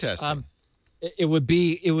 yes. It would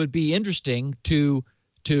be interesting to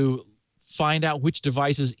find out which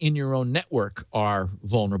devices in your own network are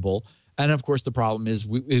vulnerable. And of course, the problem is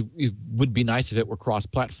it would be nice if it were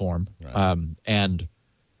cross-platform. Right.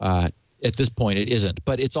 At this point, it isn't.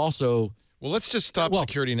 But it's also. Well, let's just stop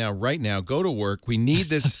security now. Right now, go to work. We need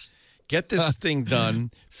this. Get this thing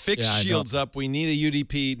done. Fix Shields Up. We need a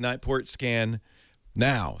UDP night port scan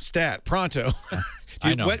now. Stat pronto.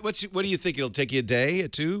 I know. What do you think? It'll take you a day,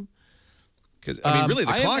 2? Because really,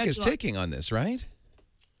 the clock is ticking on this, right?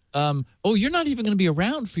 You're not even going to be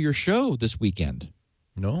around for your show this weekend.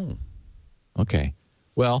 No. Okay.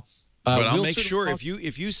 Well, but I'll make sure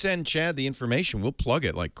if you send Chad the information, we'll plug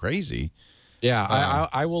it like crazy. Yeah,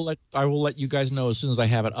 I will let you guys know as soon as I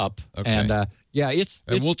have it up. Okay. And we'll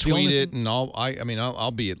tweet it, and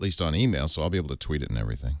I'll be at least on email, so I'll be able to tweet it and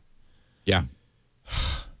everything. Yeah.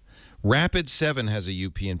 Rapid7 has a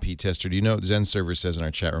UPnP tester. Do you know what Zen Server says in our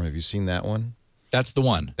chat room? Have you seen that one? That's the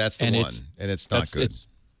one. That's the one, and it's not good.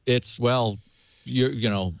 It's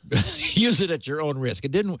use it at your own risk.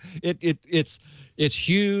 It's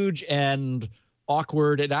huge and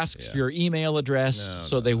awkward. It asks for your email address,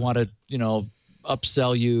 they want to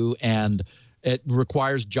upsell you, and it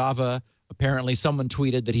requires Java. Apparently, someone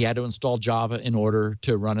tweeted that he had to install Java in order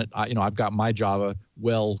to run it. I've got my Java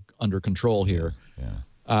well under control here. Yeah.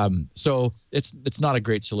 So it's not a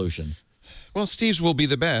great solution. Well, Steve's will be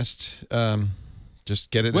the best.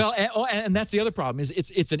 Just get it. Well, and that's the other problem is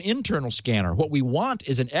it's an internal scanner. What we want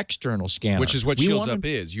is an external scanner, which is what Shields Up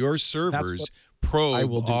is. Your servers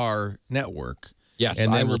probe our network. Yes,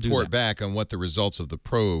 and then report back on what the results of the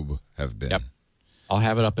probe have been. Yep. I'll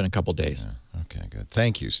have it up in a couple days. Yeah. Okay, good.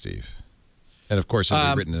 Thank you, Steve. And of course,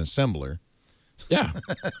 it'll be written in assembler. Yeah.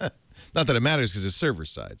 Not that it matters because it's server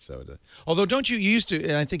side. So, although don't you used to,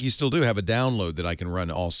 and I think you still do have a download that I can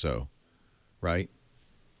run also, right?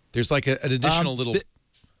 There's like an additional little.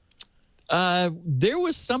 There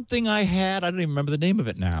was something I had. I don't even remember the name of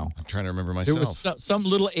it now. I'm trying to remember myself. There was some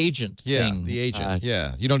little agent thing. The agent.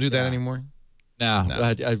 You don't do that anymore?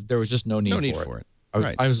 No. There was just no need for it.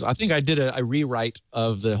 I think I did a rewrite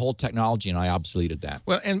of the whole technology, and I obsoleted that.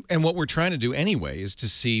 Well, and what we're trying to do anyway is to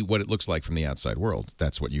see what it looks like from the outside world.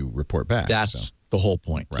 That's what you report back. That's the whole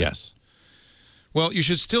point, yes. Well, you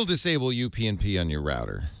should still disable UPnP on your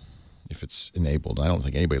router if it's enabled. I don't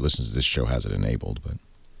think anybody listens to this show has it enabled, but...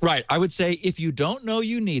 Right. I would say if you don't know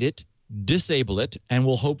you need it, disable it, and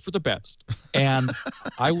we'll hope for the best. And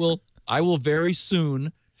I will very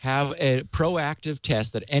soon have a proactive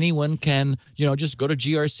test that anyone can, just go to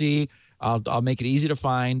GRC. I'll make it easy to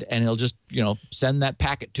find, and it'll just, send that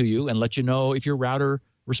packet to you and let you know if your router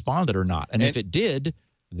responded or not. And if it did,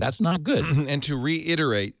 that's not good. And to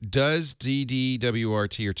reiterate, does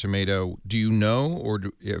DDWRT or Tomato, do you know, or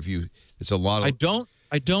have you? It's a lot of.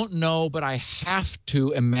 I don't know, but I have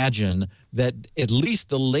to imagine that at least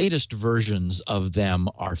the latest versions of them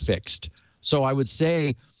are fixed. So I would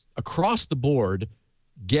say across the board,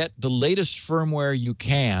 get the latest firmware you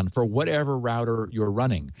can for whatever router you're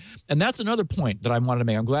running. And that's another point that I wanted to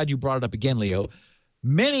make. I'm glad you brought it up again, Leo.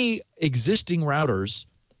 Many existing routers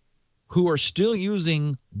who are still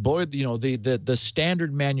using the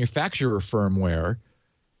standard manufacturer firmware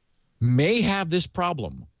may have this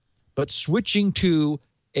problem. But switching to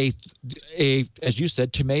a as you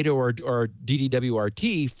said, Tomato or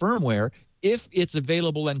DDWRT firmware, if it's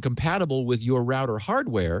available and compatible with your router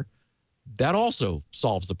hardware, that also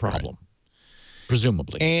solves the problem,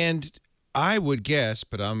 presumably. And I would guess,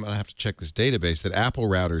 but I'm going to have to check this database, that Apple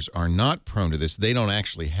routers are not prone to this. They don't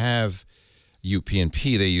actually have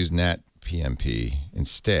UPnP. They use NatPMP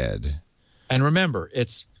instead. And remember,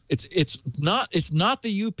 it's not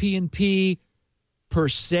the UPnP per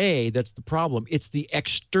se that's the problem. It's the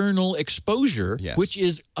external exposure, which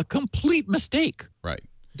is a complete mistake. Right.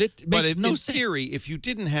 That makes in theory, if you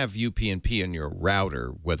didn't have UPnP in your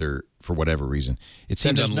router, whether for whatever reason, it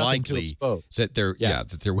seems unlikely that there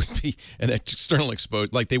that there would be an external exposure.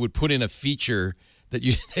 Like they would put in a feature that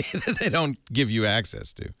they don't give you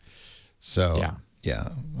access to. So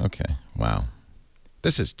okay, wow,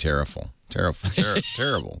 this is terrible,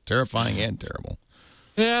 terrifying, and terrible.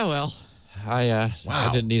 Yeah, well, I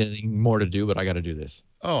didn't need anything more to do, but I got to do this.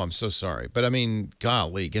 Oh, I'm so sorry. But, I mean,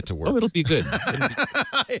 golly, get to work. Oh, it'll be good.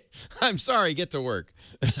 I'm sorry, get to work.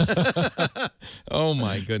 Oh,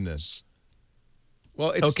 my goodness.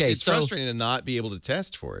 Well, it's frustrating to not be able to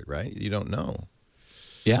test for it, right? You don't know.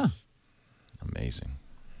 Yeah. Amazing.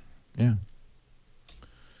 Yeah.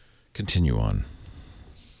 Continue on.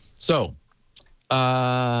 So,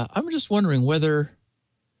 I'm just wondering whether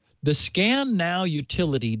the Scan Now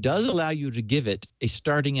utility does allow you to give it a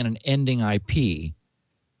starting and an ending IP.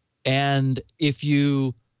 And if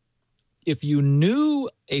you knew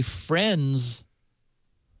a friend's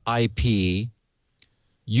IP,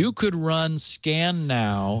 you could run Scan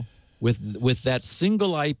Now with that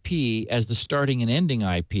single IP as the starting and ending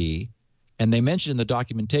IP. And they mentioned in the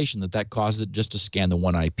documentation that causes it just to scan the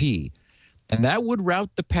one IP. And that would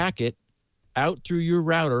route the packet out through your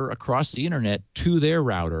router across the internet to their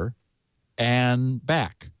router and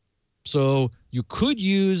back. So you could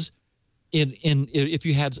use if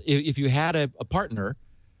you had a partner,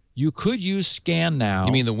 you could use Scan Now.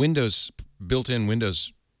 You mean the built-in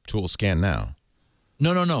Windows tool Scan Now?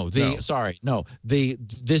 No.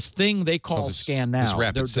 This thing they call Scan Now. This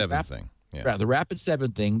Rapid 7 thing. Yeah. The Rapid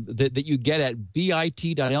 7 thing that you get at bit.ly/UPnP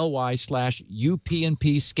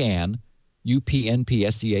scan,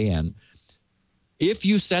 UPnP SCAN. If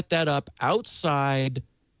you set that up outside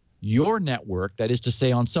your network, that is to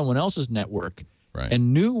say on someone else's network,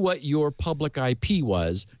 and knew what your public IP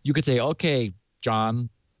was, you could say, okay, John,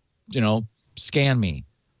 scan me.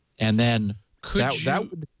 And then I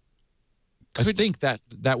think that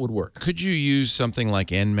would work. Could you use something like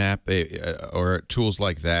Nmap or tools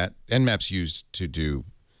like that? Nmap's used to do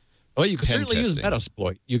Well, you could certainly use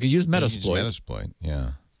Metasploit. You could use Metasploit. Metasploit,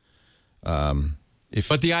 yeah.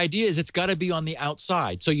 But the idea is it's got to be on the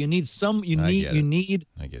outside. So you need I get it. You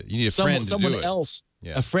need a friend someone else,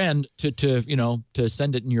 a friend to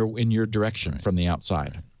send it in your direction from the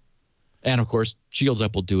outside. Right. And of course, Shields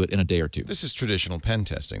Up will do it in a day or two. This is traditional pen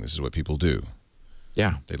testing. This is what people do.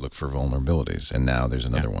 Yeah. They look for vulnerabilities, and now there's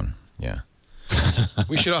another one. Yeah.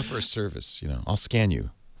 We should offer a service, I'll scan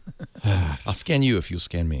you. I'll scan you if you'll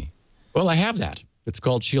scan me. Well, I have that. It's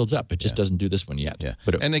called Shields Up. It just doesn't do this one yet. Yeah.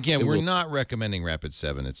 And again, we're not recommending Rapid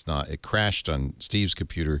 7. It's not. It crashed on Steve's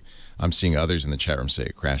computer. I'm seeing others in the chat room say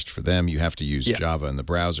it crashed for them. You have to use Java in the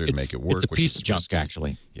browser to make it work. It's a piece of junk,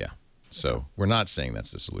 actually. Yeah. So we're not saying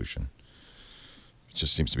that's the solution. It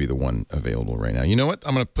just seems to be the one available right now. You know what?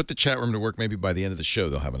 I'm going to put the chat room to work. Maybe by the end of the show,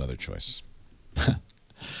 they'll have another choice.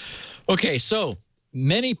 Okay, so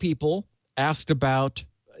many people want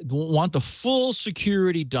the full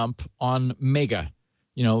security dump on Mega,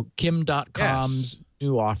 Kim.com's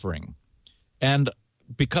new offering. And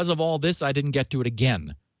because of all this, I didn't get to it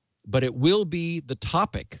again. But it will be the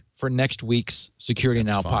topic for next week's Security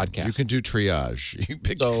Now podcast. You can do triage. You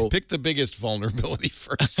pick the biggest vulnerability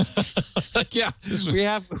first. Yeah,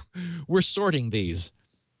 we're sorting these.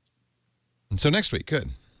 And so next week,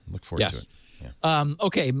 good. Look forward to it. Yeah.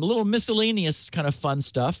 Okay, a little miscellaneous kind of fun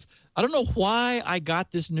stuff. I don't know why I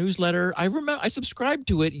got this newsletter. I remember I subscribed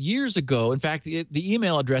to it years ago. In fact, the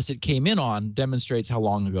email address it came in on demonstrates how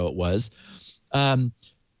long ago it was.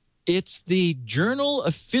 It's the Journal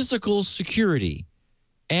of Physical Security.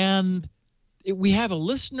 And we have a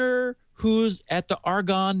listener who's at the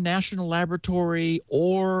Argonne National Laboratory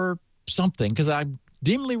or something, because I'm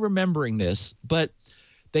dimly remembering this. But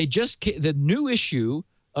the new issue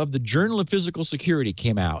of the Journal of Physical Security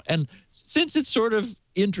came out. And since it's sort of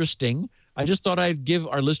interesting, I just thought I'd give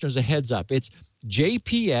our listeners a heads up. It's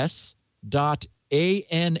jps.anl.gov.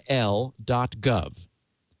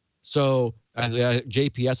 So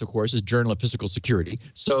JPS, of course, is Journal of Physical Security.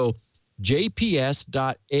 So jps.anl.gov.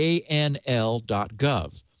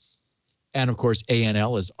 And, of course,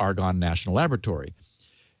 ANL is Argonne National Laboratory.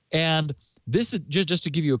 And this is just to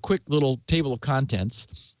give you a quick little table of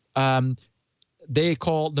contents. They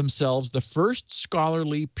call themselves the first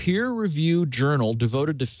scholarly peer-reviewed journal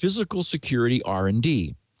devoted to physical security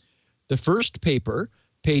R&D. The first paper,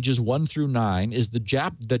 pages 1 through 9, is the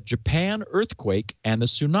Japan earthquake and the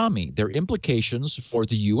tsunami, their implications for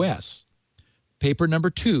the U.S. Paper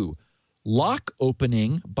number 2, lock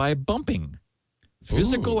opening by bumping,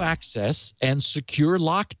 physical access and secure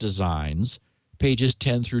lock designs, pages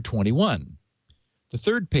 10 through 21. The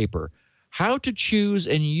third paper, how to choose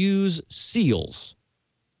and use seals,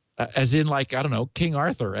 as in King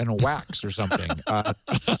Arthur and a wax or something.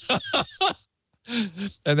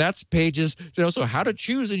 And that's pages, so how to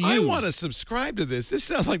choose and use. I want to subscribe to this. This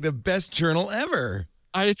sounds like the best journal ever.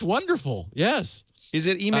 It's wonderful, yes. Is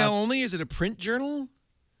it email only? Is it a print journal?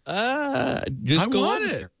 I want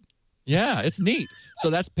it. Yeah, it's neat. So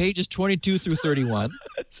that's pages 22 through 31.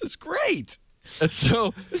 This is great. This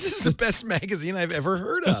is the best magazine I've ever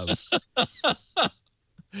heard of.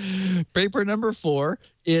 Paper number 4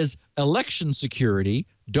 is election security.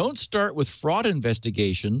 Don't start with fraud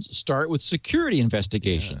investigations. Start with security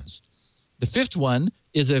investigations. The fifth one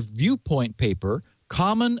is a viewpoint paper,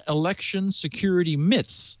 Common Election Security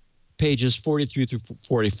Myths, pages 43 through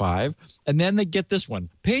 45. And then they get this one,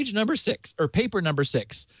 paper number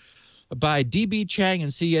 6, by D.B. Chang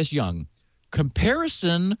and C.S. Young.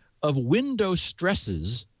 Comparison of window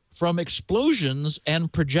stresses from explosions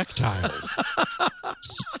and projectiles.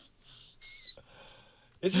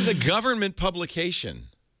 This is a government publication.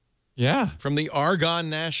 Yeah. From the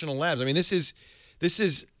Argonne National Labs. I mean, this is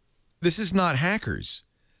not hackers.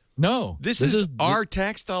 No. This is our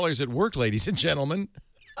tax dollars at work, ladies and gentlemen.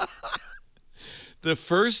 The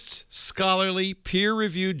first scholarly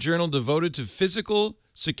peer-reviewed journal devoted to physical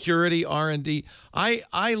security R&D.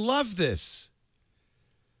 I love this.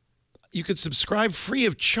 You could subscribe free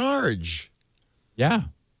of charge. Yeah.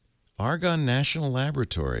 Argonne National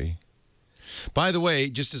Laboratory. By the way,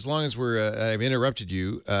 just as long as I've interrupted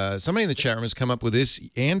you, somebody in the chat room has come up with this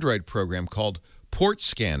Android program called Port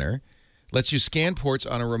Scanner. Lets you scan ports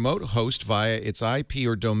on a remote host via its IP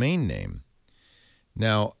or domain name.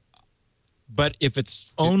 Now, but if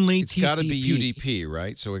it's only it's got to be UDP,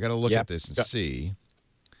 right? So we got to look at this and see.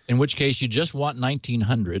 In which case, you just want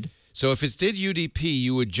 1900. So if it did UDP,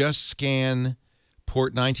 you would just scan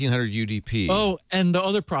port 1900 UDP. Oh, and the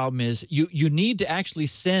other problem is you need to actually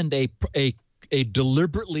send a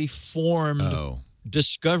deliberately formed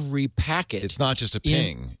discovery packet. It's not just a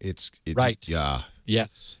ping. It's right. Yeah.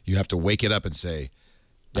 Yes. You have to wake it up and say.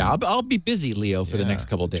 Yeah, I'll be busy, Leo, for the next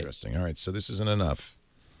couple of days. Interesting. All right, so this isn't enough.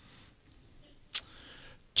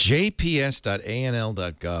 jps.anl.gov.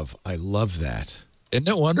 I love that. Isn't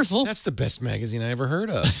it wonderful? That's the best magazine I ever heard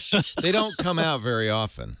of. They don't come out very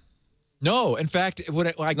often. No, in fact,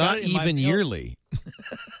 I got it in even yearly.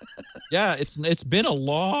 Yeah, it's been a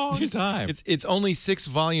long time. It's only 6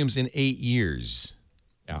 volumes in 8 years.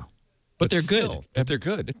 Yeah, but they're good. But they're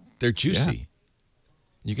good. They're juicy. Yeah.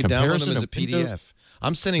 You can download them as a PDF.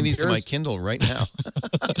 I'm sending these to my Kindle right now.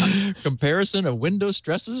 Comparison of window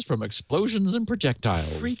stresses from explosions and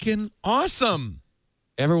projectiles. Freaking awesome.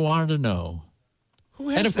 Ever wanted to know? Who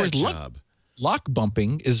has that job? Lock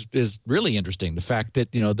bumping is really interesting. The fact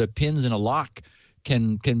that the pins in a lock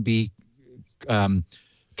can be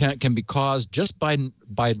can be caused just by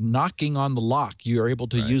knocking on the lock. You are able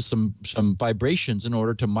to use some vibrations in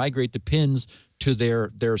order to migrate the pins to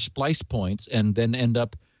their splice points, and then end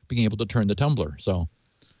up being able to turn the tumbler. So,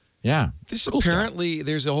 yeah. This cool apparently stuff.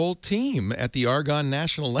 There's a whole team at the Argonne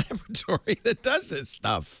National Laboratory that does this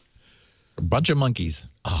stuff. A bunch of monkeys.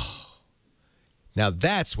 Oh, now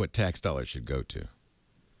that's what tax dollars should go to.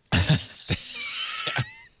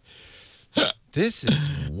 This is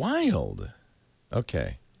wild.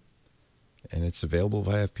 Okay. And it's available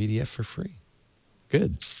via PDF for free.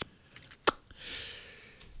 Good.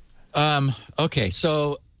 Okay,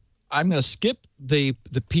 so I'm going to skip the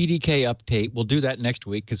PDK update. We'll do that next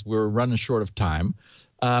week because we're running short of time.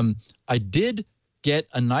 I did get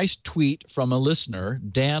a nice tweet from a listener,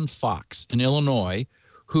 Dan Fox in Illinois,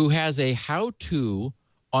 who has a how-to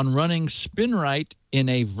on running SpinRite in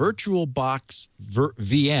a VirtualBox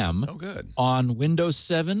VM on Windows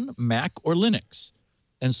 7, Mac, or Linux.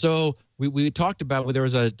 And so we talked about, there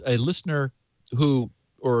was a listener who,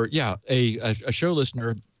 a show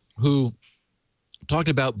listener who talked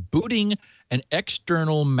about booting an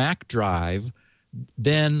external Mac drive,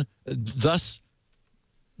 then thus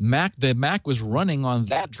the Mac was running on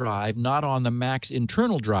that drive, not on the Mac's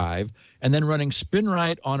internal drive, and then running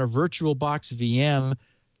SpinRite on a VirtualBox VM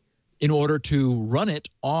in order to run it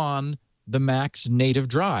on the Mac's native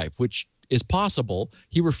drive, which is possible.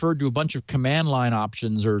 He referred to a bunch of command line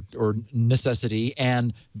options or necessity,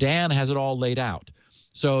 and Dan has it all laid out.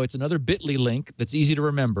 So it's another bit.ly link that's easy to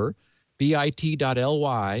remember,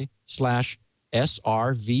 bit.ly/SRVM,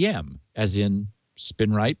 as in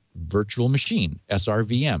SpinRite Virtual Machine,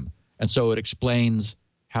 SRVM. And so it explains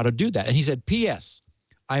how to do that. And he said, P.S.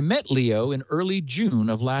 I met Leo in early June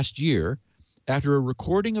of last year after a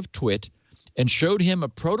recording of Twit and showed him a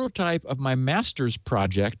prototype of my master's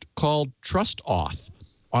project called TrustAuth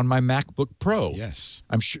on my MacBook Pro. Yes.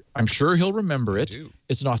 I'm sure he'll remember it. do.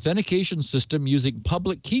 It's an authentication system using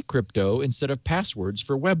public key crypto instead of passwords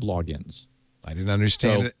for web logins. I didn't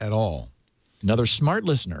understand it at all. Another smart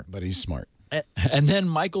listener. But he's smart. And then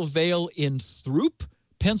Michael Vale in Throop,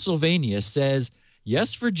 Pennsylvania says,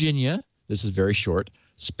 yes, Virginia, this is very short,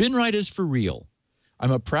 SpinRite is for real.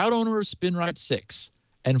 I'm a proud owner of SpinRite 6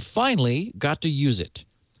 and finally got to use it.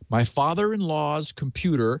 My father-in-law's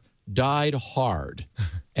computer died hard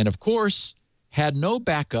and, of course, had no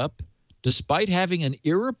backup despite having an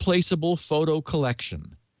irreplaceable photo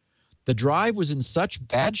collection. The drive was in such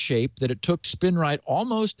bad shape that it took SpinRite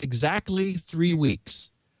almost exactly 3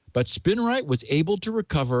 weeks. But SpinRite was able to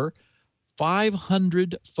recover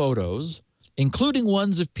 500 photos, including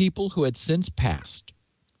ones of people who had since passed.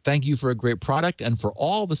 Thank you for a great product and for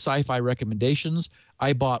all the sci-fi recommendations.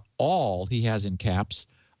 I bought all, he has in caps,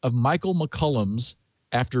 of Michael McCullum's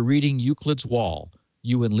after reading Euclid's Wall.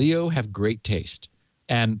 You and Leo have great taste.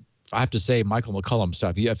 And I have to say, Michael McCullum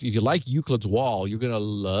stuff, if you like Euclid's Wall, you're going to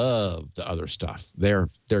love the other stuff. They're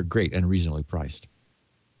great and reasonably priced.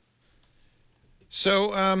 So,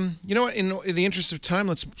 you know what? In the interest of time,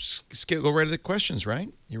 let's go right to the questions,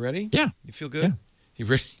 right? You ready? Yeah. You feel good? Yeah. You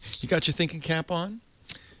ready? You got your thinking cap on?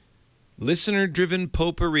 Listener-driven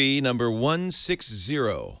potpourri number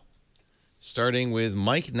 160. Starting with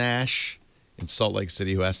Mike Nash in Salt Lake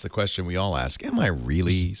City, who asked the question we all ask, am I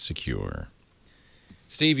really secure?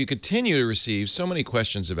 Steve, you continue to receive so many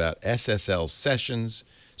questions about SSL sessions,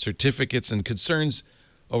 certificates, and concerns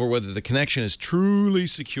over whether the connection is truly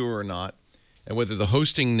secure or not, and whether the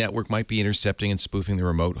hosting network might be intercepting and spoofing the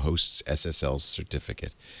remote host's SSL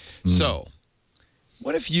certificate. So,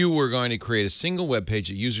 what if you were going to create a single web page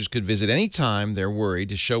that users could visit anytime they're worried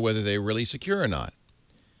to show whether they're really secure or not?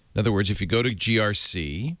 In other words, if you go to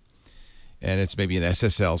GRC, and it's maybe an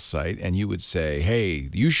SSL site, and you would say, hey,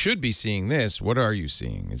 you should be seeing this. What are you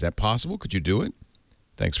seeing? Is that possible? Could you do it?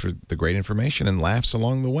 Thanks for the great information and laughs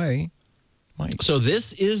along the way, Mike. So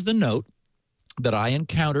this is the note that I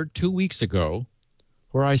encountered 2 weeks ago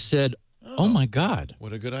where I said, oh my God.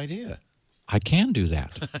 What a good idea. I can do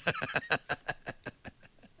that.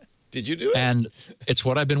 Did you do it? And it's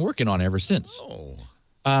what I've been working on ever since. Oh.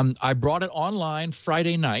 I brought it online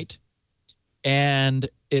Friday night, and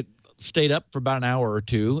it stayed up for about an hour or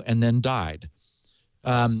two and then died.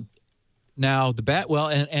 Now,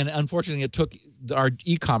 and unfortunately, it took our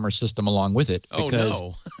e-commerce system along with it. Because,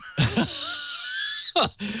 oh, no.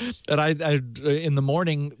 And I in the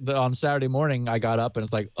morning, on Saturday morning, I got up and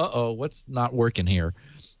it's like, uh-oh, what's not working here?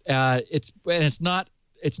 It's not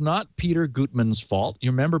Peter Gutmann's fault.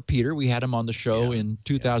 You remember Peter? We had him on the show in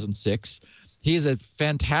 2006. Yeah. He's a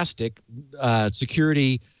fantastic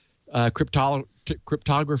security cryptographer,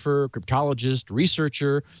 cryptologist,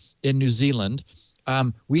 researcher in New Zealand.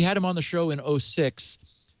 We had him on the show in 2006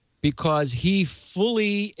 because he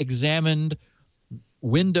fully examined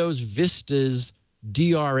Windows Vista's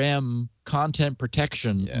DRM content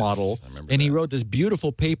protection model, and he wrote this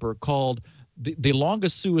beautiful paper called the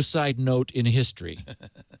longest suicide note in history.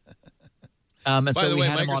 And By so the way,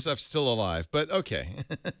 had Microsoft's still alive, but okay.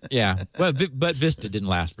 Yeah, but Vista didn't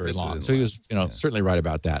last very long, so he was certainly right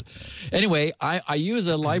about that. Anyway, I use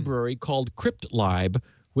a library called CryptLib,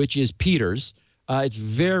 which is Peter's. It's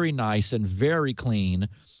very nice and very clean,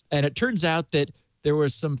 and it turns out that there were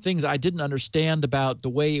some things I didn't understand about the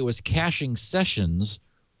way it was caching sessions,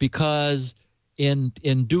 because in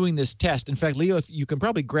doing this test, in fact, Leo, if you can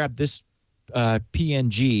probably grab this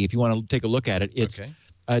PNG if you want to take a look at it. It's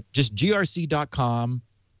just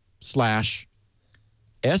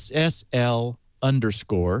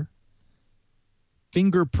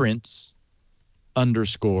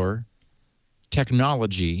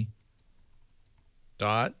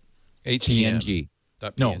 .htm. PNG.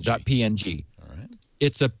 No, .png. All right.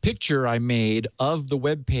 It's a picture I made of the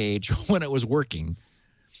web page when it was working.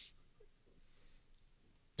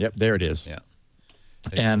 Yep, there it is. Yeah.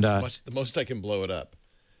 And it's the most I can blow it up.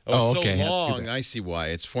 Oh, okay. So long. I see why.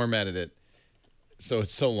 It's formatted it so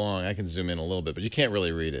it's so long. I can zoom in a little bit, but you can't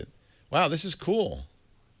really read it. Wow, this is cool.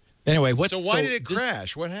 Anyway, So why did it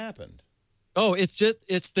crash? What happened? Oh, it's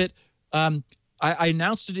that I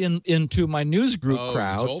announced it into my news group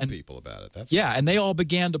crowd. You told people about it. That's and they all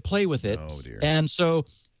began to play with it. Oh dear. And so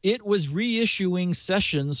it was reissuing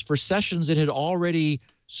sessions for sessions it had already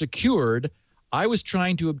secured. I was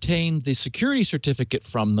trying to obtain the security certificate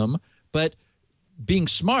from them, but being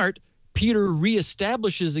smart, Peter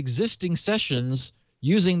reestablishes existing sessions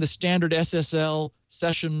using the standard SSL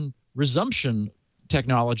session resumption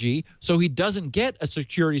technology, so he doesn't get a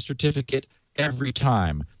security certificate every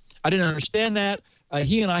time. I didn't understand that.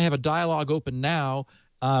 He and I have a dialogue open now,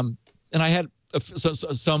 and I had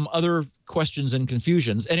some other questions and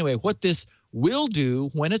confusions. Anyway, what this will do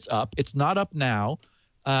when it's up, it's not up now,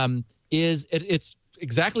 is it's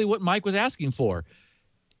exactly what Mike was asking for.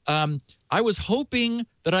 I was hoping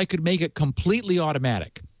that I could make it completely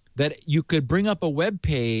automatic, that you could bring up a web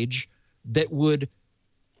page that would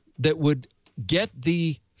get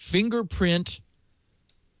the fingerprint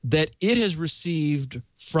that it has received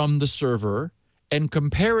from the server and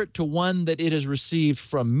compare it to one that it has received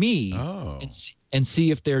from me and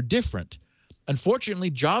see if they're different.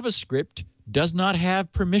 Unfortunately, JavaScript does not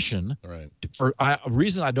have permission for a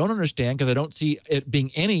reason I don't understand, because I don't see it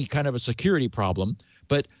being any kind of a security problem.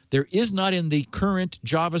 But there is not in the current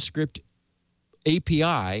JavaScript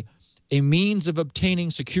API a means of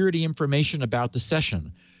obtaining security information about the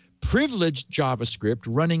session. Privileged JavaScript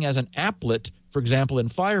running as an applet, for example, in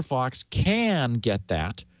Firefox, can get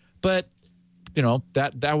that, but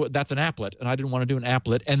that's an applet, and I didn't want to do an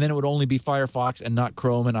applet, and then it would only be Firefox and not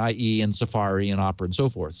Chrome and IE and Safari and Opera and so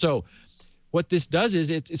forth. So what this does is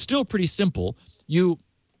it's still pretty simple.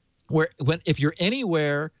 If you're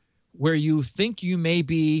anywhere where you think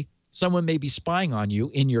someone may be spying on you,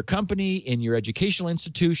 in your company, in your educational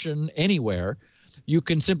institution, anywhere, you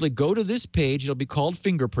can simply go to this page. It'll be called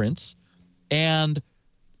Fingerprints, and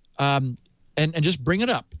just bring it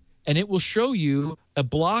up, and it will show you a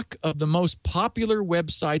block of the most popular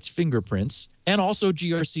websites' fingerprints, and also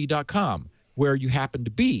grc.com, where you happen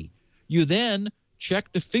to be. You then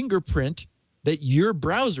check the fingerprint that your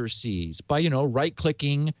browser sees by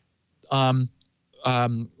right-clicking on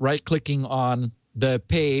the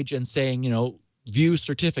page and saying view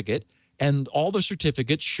certificate, and all the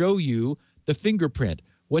certificates show you the fingerprint.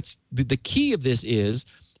 What's the key of this is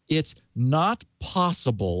it's not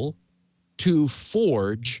possible to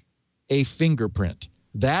forge a fingerprint.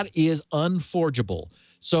 That is unforgeable.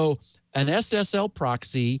 So an SSL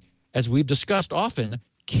proxy, as we've discussed often,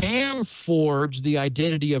 can forge the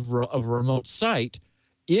identity of a remote site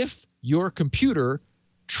if your computer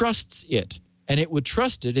trusts it. And it would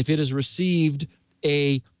trust it if it has received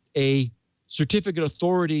a certificate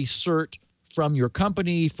authority cert from your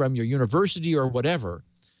company, from your university, or whatever,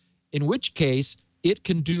 in which case it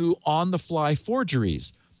can do on-the-fly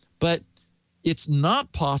forgeries. But it's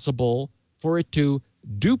not possible for it to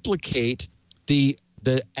duplicate the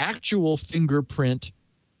actual fingerprint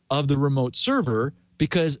of the remote server,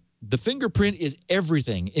 because the fingerprint is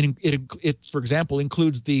everything. It for example,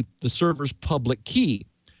 includes the server's public key.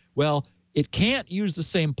 Well, it can't use the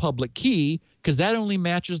same public key because that only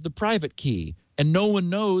matches the private key, and no one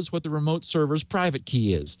knows what the remote server's private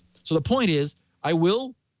key is. So the point is, I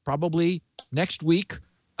will probably next week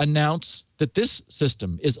announce that this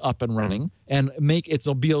system is up and running, and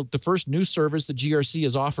it'll be the first new service that GRC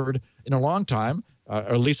has offered in a long time.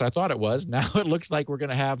 or at least I thought it was. Now it looks like we're going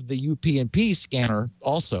to have the UPnP scanner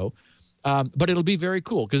also. But it'll be very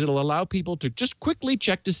cool because it'll allow people to just quickly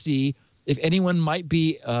check to see if anyone might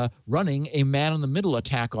be running a man-in-the-middle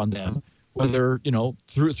attack on them, whether,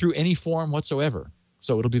 through any form whatsoever.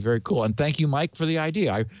 So it'll be very cool. And thank you, Mike, for the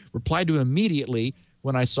idea. I replied to him immediately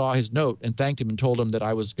when I saw his note and thanked him and told him that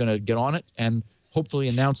I was going to get on it and hopefully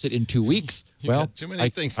announce it in 2 weeks. You've got too many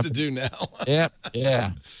things to do now. Yeah.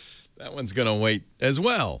 That one's going to wait as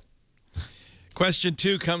well. Question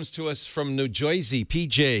 2 comes to us from New Jersey.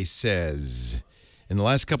 PJ says, in the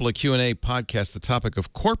last couple of Q&A podcasts, the topic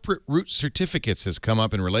of corporate root certificates has come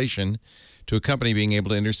up in relation to a company being able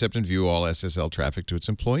to intercept and view all SSL traffic to its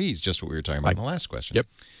employees, just what we were talking about in the last question. Yep.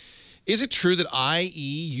 Is it true that IE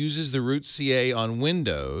uses the root CA on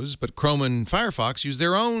Windows, but Chrome and Firefox use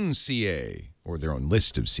their own CA, or their own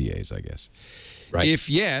list of CAs, I guess? Right. If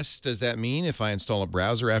yes, does that mean if I install a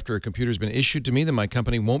browser after a computer's been issued to me, then my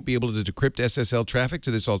company won't be able to decrypt SSL traffic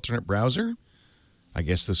to this alternate browser? I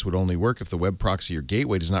guess this would only work if the web proxy or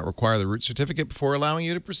gateway does not require the root certificate before allowing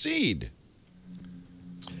you to proceed.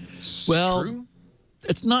 Well, true?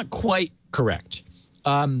 It's not quite correct.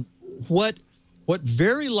 What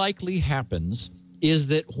very likely happens is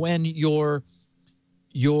that when your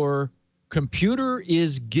computer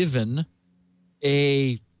is given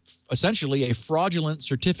essentially a fraudulent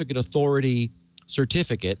certificate authority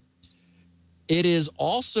certificate, it is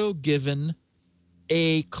also given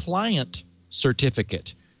a client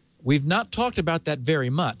certificate. We've not talked about that very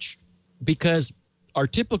much because our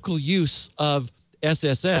typical use of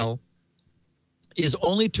SSL is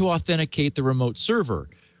only to authenticate the remote server.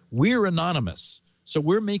 We're anonymous. So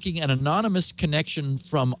we're making an anonymous connection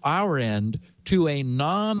from our end to a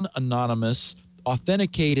non-anonymous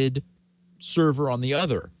authenticated server on the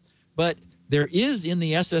other. But there is in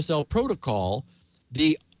the SSL protocol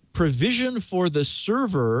the provision for the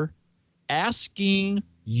server asking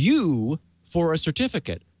you for a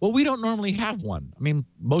certificate. Well, we don't normally have one. I mean,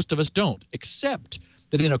 most of us don't, except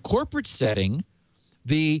that in a corporate setting,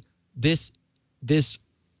 this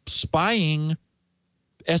spying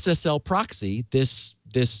SSL proxy, this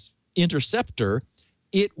interceptor,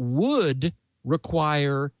 it would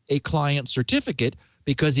require a client certificate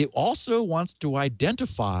because it also wants to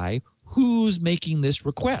identify who's making this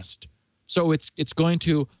request. So it's going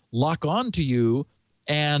to lock on to you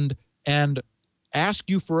and ask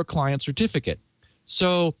you for a client certificate.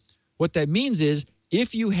 So what that means is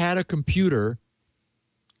if you had a computer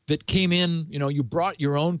that came in, you brought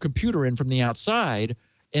your own computer in from the outside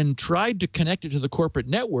and tried to connect it to the corporate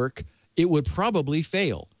network, it would probably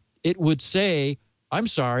fail. It would say, I'm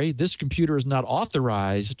sorry, this computer is not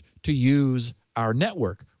authorized to use our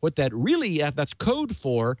network. What that really, that's code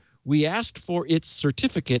for, we asked for its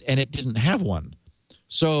certificate and it didn't have one.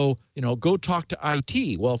 So, go talk to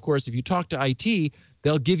IT. Well, of course, if you talk to IT,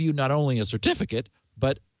 they'll give you not only a certificate,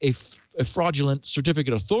 but a fraudulent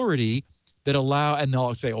certificate authority that and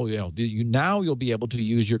they'll say, oh, now you'll be able to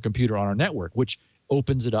use your computer on our network, which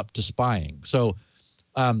opens it up to spying. So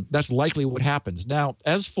that's likely what happens. Now,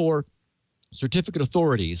 as for certificate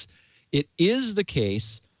authorities, it is the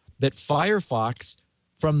case that Firefox,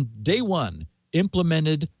 from day one,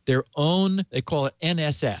 implemented their own, they call it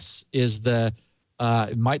NSS,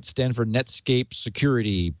 it might stand for Netscape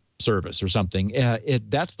Security Service or something.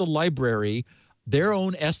 That's the library, their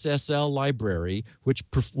own SSL library, which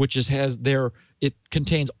it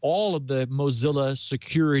contains all of the Mozilla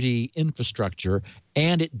security infrastructure,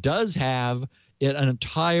 and it does have an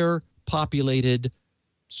entire populated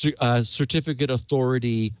certificate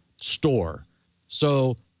authority store.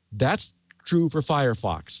 So that's true for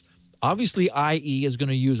Firefox. Obviously, IE is going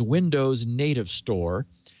to use Windows native store,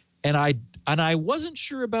 and I wasn't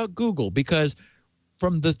sure about Google because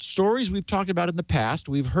from the stories we've talked about in the past,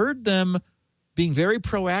 we've heard them being very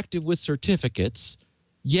proactive with certificates,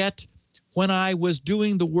 yet when I was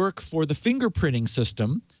doing the work for the fingerprinting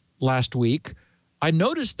system last week, I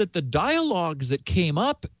noticed that the dialogues that came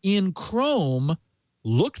up in Chrome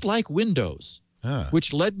looked like Windows,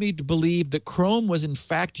 which led me to believe that Chrome was in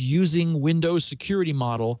fact using Windows security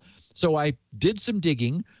model. So I did some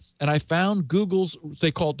digging, and I found Google's,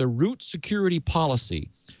 they call it the root security policy.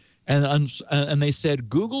 And they said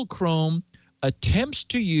Google Chrome attempts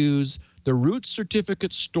to use the root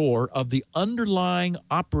certificate store of the underlying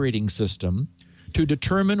operating system to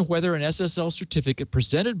determine whether an SSL certificate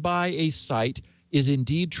presented by a site is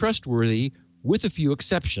indeed trustworthy, with a few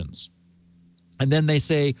exceptions. And then they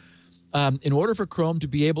say, in order for Chrome to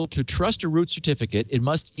be able to trust a root certificate, it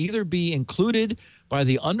must either be included by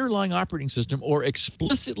the underlying operating system or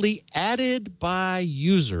explicitly added by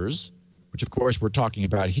users, which of course we're talking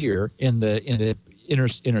about here in the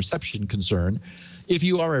interception concern. If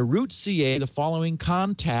you are a root CA, the following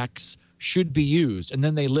contacts should be used. And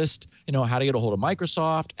then they list, how to get a hold of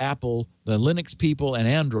Microsoft, Apple, the Linux people, and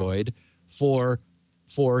Android for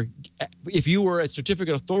if you were a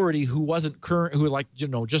certificate authority who wasn't current,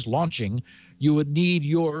 who just launching, you would need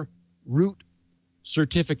your root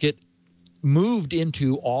certificate moved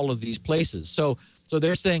into all of these places. So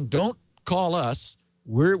they're saying, don't call us.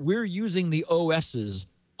 We're using the OS's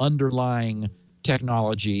underlying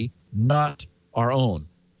technology, not our own.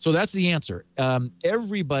 So that's the answer.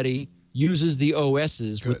 Everybody uses the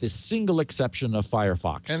OS's with the single exception of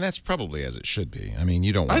Firefox. And that's probably as it should be. I mean,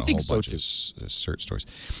 you don't want a whole bunch of search stores.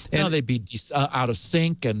 And they'd be out of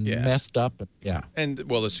sync and messed up. And,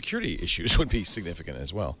 well, the security issues would be significant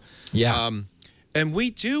as well. Yeah. And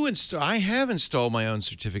we do install. I have installed my own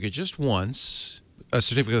certificate just once, a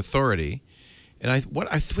certificate authority. And I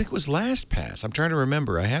think it was LastPass. I'm trying to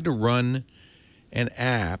remember. I had to run an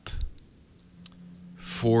app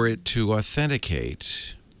for it to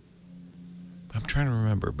authenticate. I'm trying to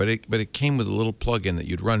remember, but it came with a little plug-in that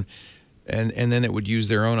you'd run, and then it would use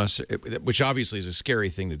their own, which obviously is a scary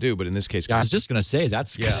thing to do. But in this case, I was just going to say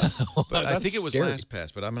that's But I think it was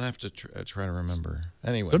LastPass, but I'm gonna have to try to remember.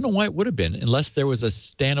 Anyway, I don't know why it would have been, unless there was a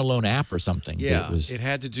standalone app or something. Yeah, it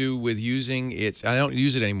had to do with using its. I don't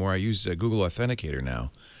use it anymore. I use Google Authenticator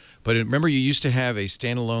now. But remember, you used to have a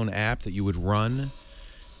standalone app that you would run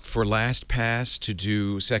for LastPass to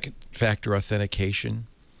do second-factor authentication.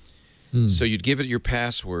 So you'd give it your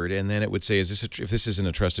password, and then it would say, if this isn't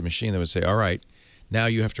a trusted machine, it would say, all right, now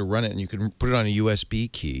you have to run it, and you can put it on a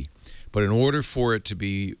USB key. But in order for it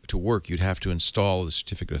to work, you'd have to install the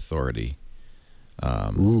certificate authority.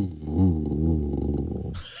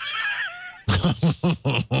 Ooh.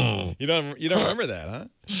 You don't remember that, huh?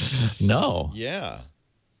 No. Yeah.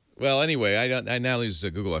 Well, anyway, I now use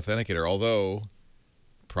Google Authenticator, although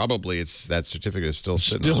probably that certificate is still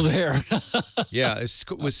sitting there. Yeah, it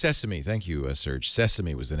was Sesame. Thank you, Serge.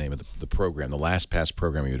 Sesame was the name of the program, the LastPass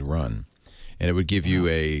program you would run, and it would give you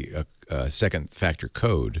a second-factor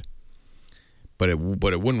code, but it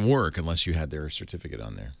wouldn't work unless you had their certificate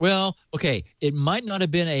on there. Well, okay, it might not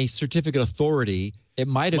have been a certificate authority. It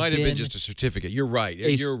might have been just a certificate. You're right.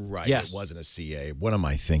 You're right. Yes. It wasn't a CA. What am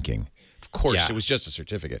I thinking? Of course, it was just a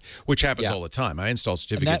certificate, which happens all the time. I install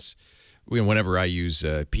certificates. Whenever I use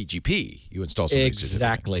PGP, you install somebody's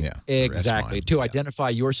certificate. Exactly. To identify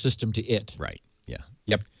your system to it. Right. Yeah.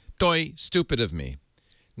 Yep. Toy, stupid of me.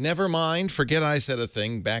 Never mind. Forget I said a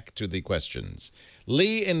thing. Back to the questions.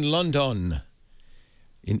 Lee in London,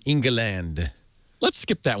 in England. Let's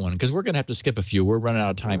skip that one because we're going to have to skip a few. We're running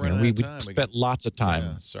out of time here. We spent lots of time.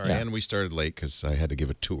 Yeah, sorry. And we started late because I had to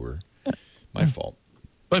give a tour. My fault.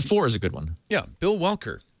 But 4 is a good one. Yeah. Bill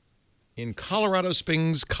Welker in Colorado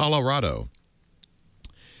Springs, Colorado.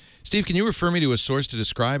 Steve, can you refer me to a source to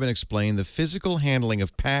describe and explain the physical handling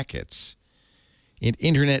of packets in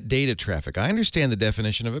internet data traffic? I understand the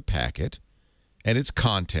definition of a packet and its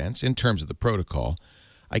contents in terms of the protocol.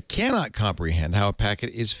 I cannot comprehend how a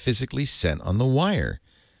packet is physically sent on the wire.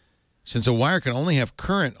 Since a wire can only have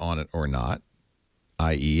current on it or not,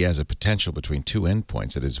 i.e. has a potential between two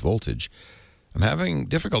endpoints, that is voltage, I'm having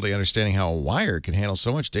difficulty understanding how a wire can handle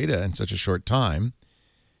so much data in such a short time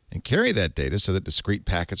and carry that data so that discrete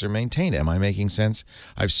packets are maintained. Am I making sense?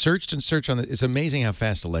 I've searched and searched on it. It's amazing how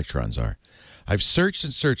fast electrons are. I've searched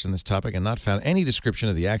and searched on this topic and not found any description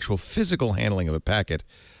of the actual physical handling of a packet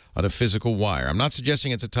on a physical wire. I'm not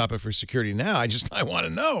suggesting it's a topic for security now. I want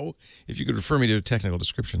to know if you could refer me to a technical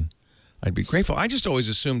description. I'd be grateful. I just always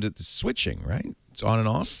assumed that the switching, right? It's on and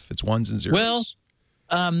off. It's ones and zeros.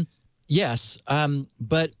 Well, yes,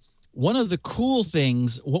 but one of the cool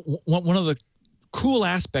things, one of the cool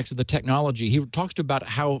aspects of the technology, he talks about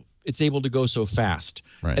how it's able to go so fast,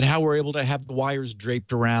 right, and how we're able to have the wires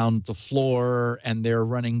draped around the floor and they're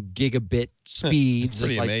running gigabit speeds.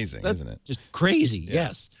 It's pretty amazing, isn't it? Just crazy,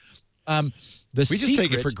 yes. We just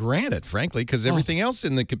take it for granted, frankly, because everything else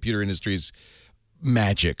in the computer industry is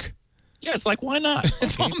magic. Yeah, it's like, why not?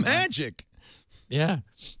 It's all magic. Yeah.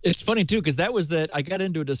 It's funny, too, because that was I got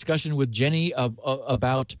into a discussion with Jenny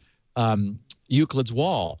about Euclid's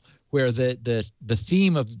Wall, where the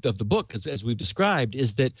theme of the book, as we've described,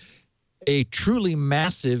 is that a truly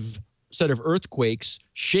massive set of earthquakes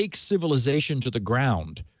shakes civilization to the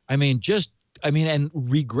ground. And regresses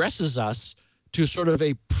us to sort of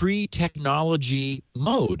a pre-technology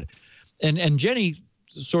mode. And Jenny,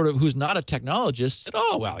 sort of, who's not a technologist, said,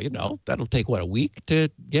 oh, well, that'll take, a week to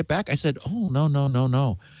get back? I said, oh,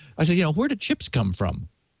 no. I said, where did chips come from?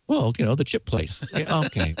 Well, the chip place.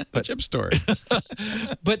 Okay. The chip store.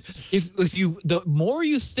 But the more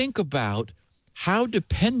you think about how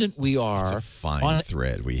dependent we are. It's a fine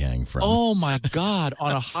thread we hang from. Oh my God,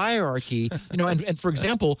 on a hierarchy, and for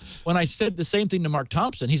example, when I said the same thing to Mark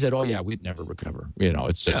Thompson, he said, "Oh yeah, we'd never recover."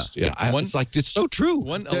 It's just, it's like, it's so true.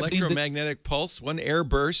 One electromagnetic pulse, one air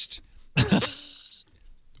burst,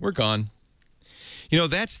 we're gone.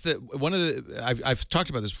 That's I've talked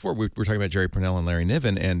about this before. We're talking about Jerry Pournelle and Larry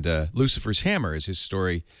Niven, and Lucifer's Hammer is his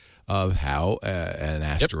story of how an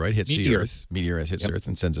asteroid hits the Earth. Meteor hits the Earth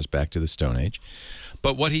and sends us back to the Stone Age.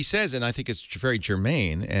 But what he says, and I think it's very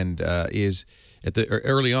germane, and is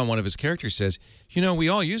early on, one of his characters says, we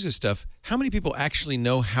all use this stuff. How many people actually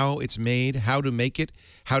know how it's made, how to make it,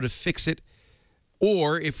 how to fix it,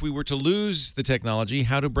 or if we were to lose the technology,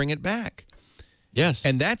 how to bring it back? Yes.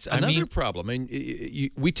 And that's another problem.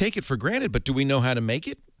 We take it for granted, but do we know how to make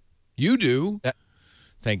it? You do.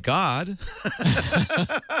 Thank God.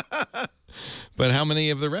 But how many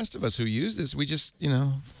of the rest of us who use this, we just,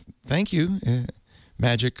 thank you,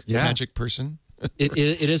 magic person. It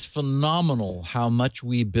is phenomenal how much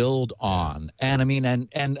we build on. And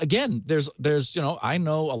and again, there's I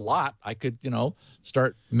know a lot. I could,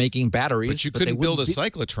 start making batteries. But you couldn't build a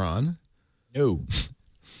cyclotron. No.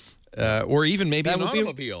 Or even maybe an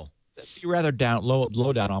automobile. That'd be rather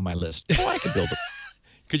low down on my list. Oh, I could build it.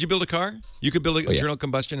 Could you build a car? You could build an internal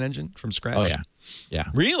combustion engine from scratch? Oh, yeah. Yeah.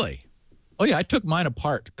 Really? Oh, yeah. I took mine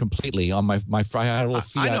apart completely on my I had a little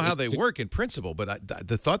Fiat. I know how they work in principle, but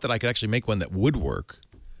the thought that I could actually make one that would work.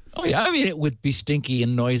 Oh, yeah. It would be stinky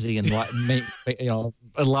and noisy and put out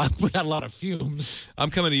a lot of fumes. I'm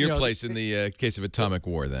coming to your place in the case of atomic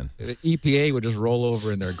war then. The EPA would just roll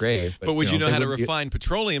over in their grave. But would you know how to refine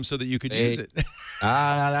petroleum so that you could use it?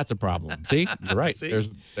 That's a problem. See? You're right. See?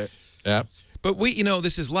 Yeah. But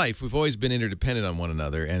this is life. We've always been interdependent on one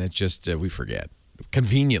another, and it just, we forget.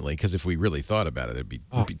 Conveniently, because if we really thought about it, it'd be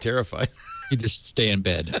terrifying. You just stay in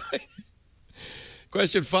bed.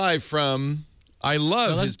 Question 5 from, I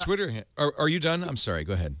love his Twitter. Are you done? I'm sorry.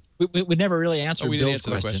 Go ahead. We never really answered we didn't Bill's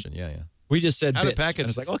answer the question. Yeah. We just said how bits. do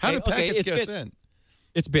packets, like, how do packets get sent?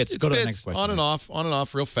 It's bits. Go to the next question. On and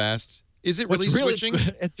off real fast. Is it really switching?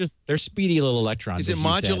 It's just, they're speedy little electrons. Is it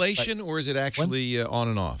modulation or is it actually on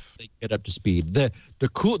and off? They get up to speed.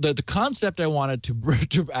 The concept I wanted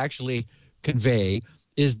to actually convey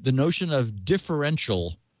is the notion of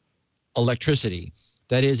differential electricity.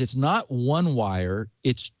 That is, it's not one wire,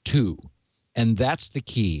 it's two. And that's the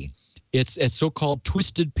key. It's a so-called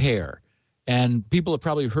twisted pair. And people have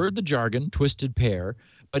probably heard the jargon, twisted pair,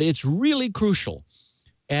 but it's really crucial.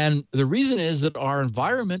 And the reason is that our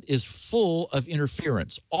environment is full of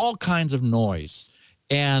interference, all kinds of noise.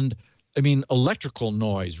 And electrical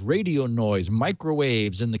noise, radio noise,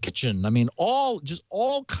 microwaves in the kitchen. All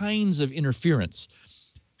kinds of interference.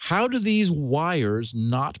 How do these wires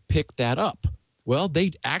not pick that up? Well,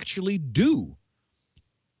 they actually do.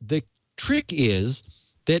 The trick is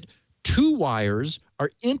that two wires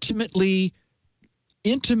are intimately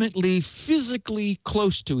physically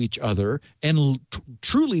close to each other and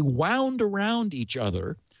truly wound around each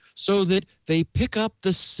other so that they pick up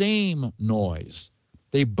the same noise.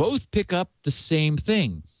 They both pick up the same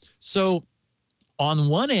thing. So on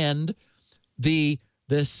one end, the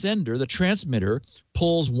sender, the transmitter,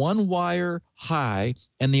 pulls one wire high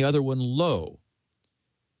and the other one low.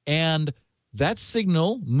 And that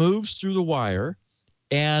signal moves through the wire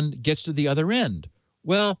and gets to the other end.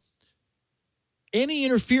 Well, any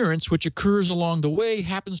interference which occurs along the way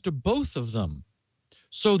happens to both of them.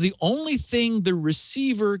 So the only thing the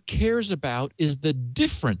receiver cares about is the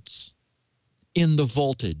difference in the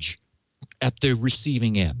voltage at the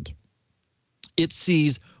receiving end. It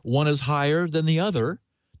sees one is higher than the other.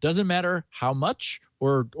 Doesn't matter how much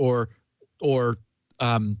or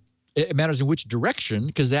it matters in which direction,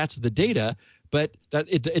 because that's the data. But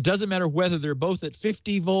it doesn't matter whether they're both at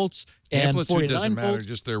 50 volts and amplitude 49 doesn't matter, volts.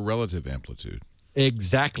 just their relative amplitude.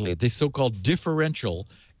 Exactly, the so-called differential.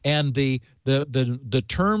 And the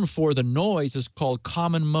term for the noise is called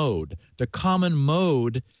common mode. The common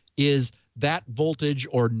mode is that voltage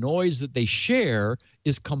or noise that they share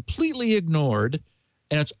is completely ignored,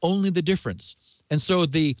 and it's only the difference. And so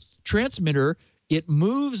the transmitter, it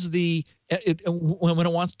moves when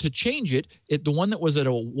it wants to change it, the one that was at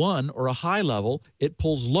a 1 or a high level, it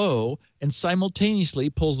pulls low and simultaneously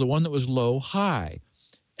pulls the one that was low high.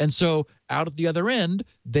 And so out at the other end,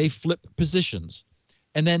 they flip positions.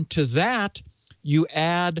 And then to that, you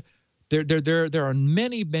add, there are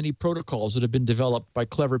many, many protocols that have been developed by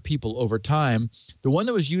clever people over time. The one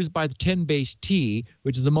that was used by the 10-base-T,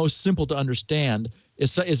 which is the most simple to understand,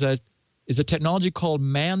 is a technology called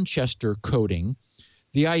Manchester coding.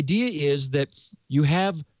 The idea is that you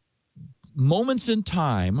have moments in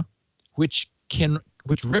time which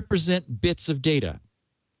which represent bits of data.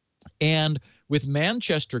 And with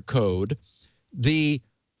Manchester code, the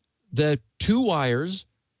two wires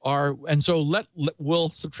are, and so we'll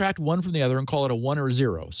subtract one from the other and call it a 1 or a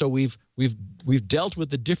 0. So we've dealt with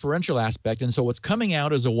the differential aspect, and so what's coming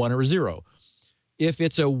out is a 1 or a 0. If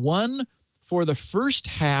it's a 1 for the first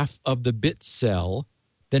half of the bit cell,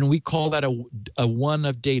 then we call that a 1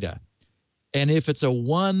 of data. And if it's a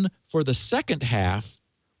 1 for the second half,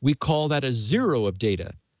 we call that a 0 of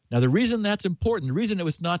data. Now, the reason that's important, the reason it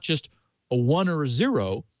was not just a 1 or a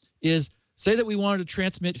 0 is, say that we wanted to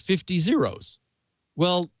transmit 50 zeros.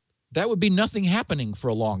 Well, that would be nothing happening for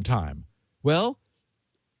a long time. Well,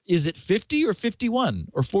 is it 50 or 51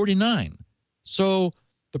 or 49? So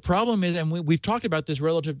the problem is, and we've talked about this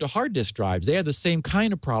relative to hard disk drives, they have the same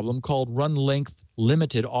kind of problem called run length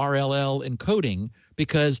limited RLL encoding,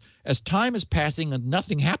 because as time is passing and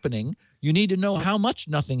nothing happening, you need to know how much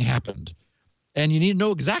nothing happened. And you need to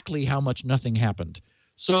know exactly how much nothing happened.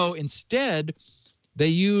 So instead, they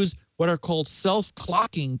use what are called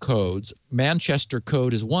self-clocking codes. Manchester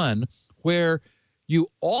code is one, where you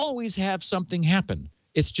always have something happen.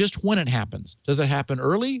 It's just when it happens. Does it happen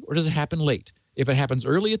early or does it happen late? If it happens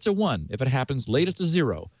early, it's a 1. If it happens late, it's a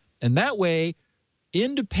 0. And that way,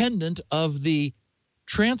 independent of the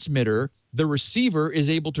transmitter, the receiver is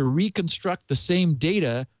able to reconstruct the same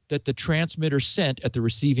data that the transmitter sent at the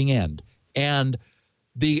receiving end. And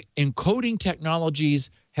the encoding technologies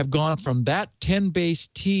have gone from that 10 base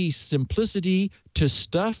T simplicity to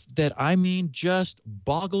stuff that, I mean, just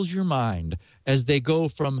boggles your mind, as they go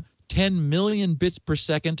from 10 million bits per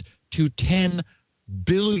second to 10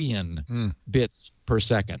 billion bits per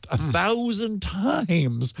second, 1,000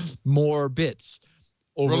 times more bits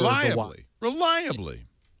over reliably.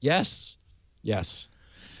 Yes.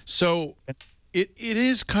 So it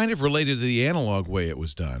is kind of related to the analog way it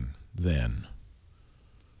was done then.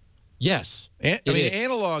 Yes. I mean,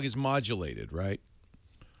 analog is modulated, right?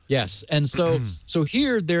 Yes. And so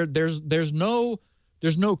here there's no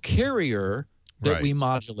carrier that we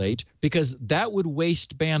modulate, because that would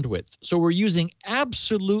waste bandwidth. So we're using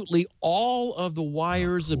absolutely all of the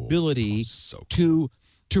wire's ability to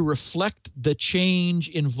reflect the change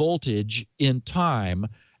in voltage in time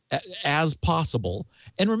as possible.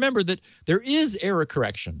 And remember that there is error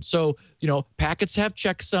correction. So, packets have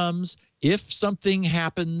checksums. If something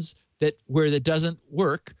happens where that doesn't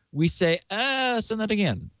work, we say, send that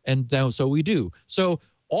again. And so we do. So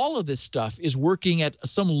all of this stuff is working at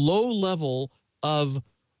some low level of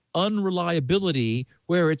unreliability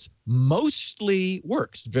where it's mostly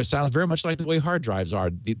works. It sounds very much like the way hard drives are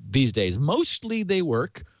these days. Mostly they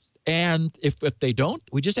work, and if they don't,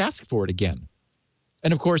 we just ask for it again.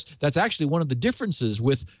 And of course, that's actually one of the differences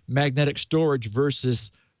with magnetic storage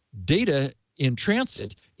versus data in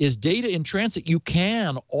transit. Is data in transit, you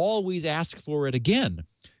can always ask for it again.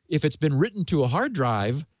 If it's been written to a hard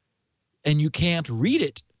drive and you can't read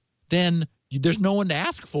it, then there's no one to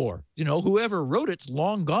ask for. Whoever wrote it's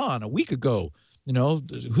long gone a week ago.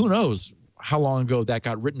 Who knows how long ago that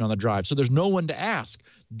got written on the drive. So there's no one to ask.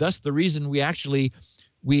 Thus the reason we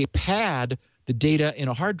pad the data in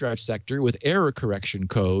a hard drive sector with error correction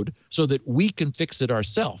code so that we can fix it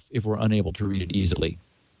ourselves if we're unable to read it easily.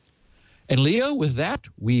 And Leo, with that,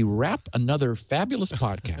 we wrap another fabulous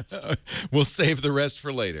podcast. We'll save the rest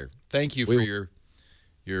for later. Thank you for your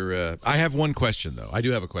I have one question, though. I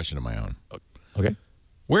do have a question of my own. Okay.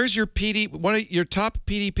 Where's your one of your top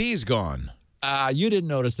PDPs gone? You didn't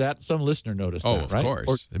notice that. Some listener noticed that, right? Oh, of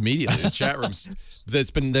course. Immediately. The chat rooms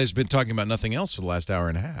there's been talking about nothing else for the last hour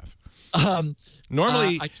and a half.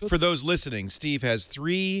 Normally, for those listening, Steve has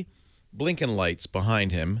 3 blinking lights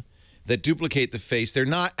behind him that duplicate the face. They're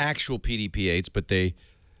not actual PDP-8s, but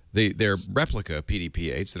they're replica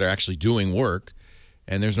PDP-8s that are actually doing work.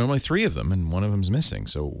 And there's normally 3 of them, and one of them's missing.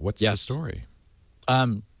 So what's the story?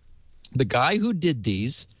 The guy who did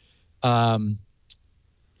these, Bob.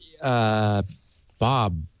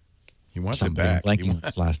 He wants it back. Blanking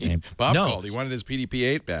his last name. Bob called. He wanted his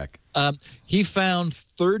PDP-8 back. He found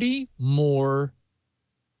 30 more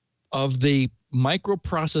of the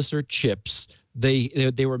microprocessor chips.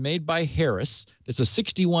 They were made by Harris. It's a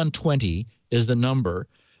 6120 is the number.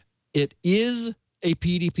 It is a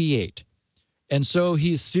PDP-8. And so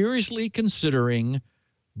he's seriously considering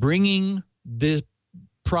bringing the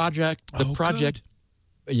project, good.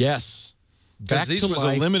 Yes. Because these was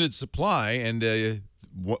a limited supply, and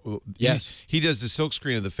yes, he does the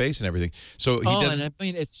silkscreen of the face and everything. So he doesn't. And I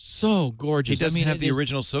mean, it's so gorgeous. He doesn't have the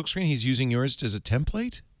original silkscreen. He's using yours as a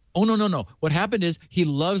template. Oh no. What happened is he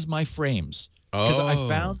loves my frames because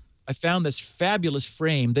I I found this fabulous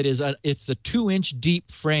frame that is it's a 2-inch deep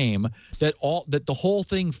frame that the whole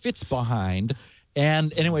thing fits behind.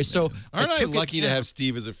 And anyway, so aren't I lucky to have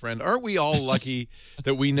Steve as a friend? Aren't we all lucky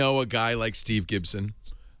that we know a guy like Steve Gibson?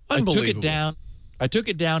 Unbelievable. I took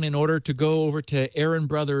it down in order to go over to Aaron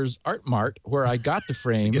Brothers Art Mart, where I got the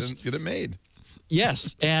frames. Get it made.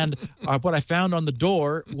 Yes, and what I found on the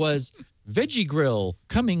door was Veggie Grill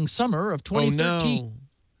coming summer of 2013. Oh, no.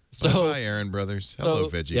 So, bye, Aaron Brothers. Hello,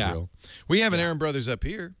 Veggie Grill. We have an Aaron Brothers up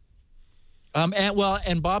here.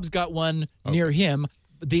 And Bob's got one near him.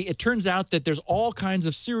 It turns out that there's all kinds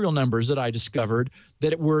of serial numbers that I discovered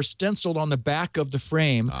that were stenciled on the back of the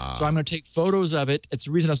frame. So I'm going to take photos of it. It's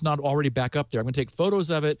the reason it's not already back up there. I'm going to take photos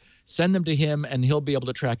of it, send them to him, and he'll be able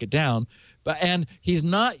to track it down. And he's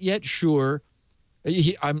not yet sure.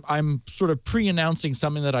 I'm sort of pre-announcing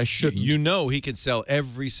something that I shouldn't. You know he can sell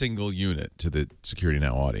every single unit to the Security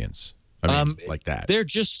Now audience. I mean, like that. They're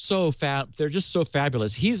just so They're just so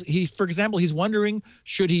fabulous. For example, he's wondering,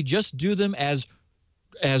 should he just do them as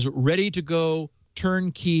ready to go,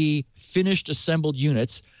 turnkey, finished assembled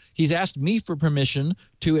units? He's asked me for permission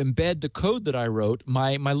to embed the code that I wrote,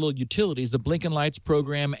 my little utilities, the Blinking Lights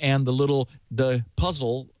program and the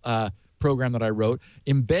puzzle program that I wrote,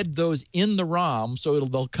 embed those in the ROM so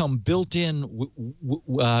they'll come built in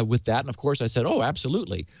with that. And of course I said, oh,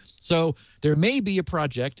 absolutely. So there may be a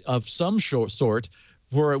project of some sort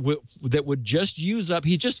that would just use up.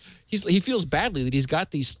 He feels badly that he's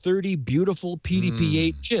got these 30 beautiful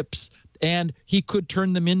PDP-8 chips, and he could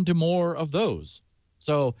turn them into more of those.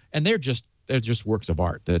 So, and they're just works of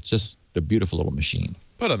art. That's just a beautiful little machine.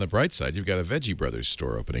 But on the bright side, you've got a Veggie Brothers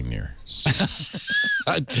store opening near.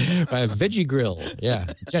 A Veggie Grill,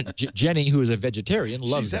 yeah. Jenny, who is a vegetarian,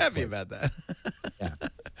 loves She's happy about that. Yeah.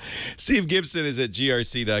 Steve Gibson is at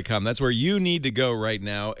grc.com. That's where you need to go right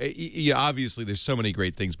now. Obviously, there's so many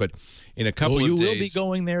great things, but in a couple of days... you will be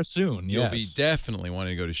going there soon, You'll be definitely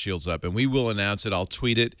wanting to go to Shields Up, and we will announce it. I'll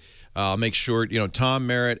tweet it. I'll make sure, Tom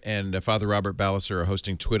Merritt and Father Robert Balliser are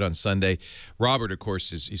hosting Twit on Sunday. Robert, of course,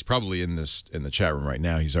 he's probably in the chat room right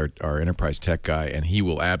now. He's our enterprise tech guy, and he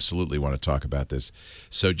will absolutely want to talk about this.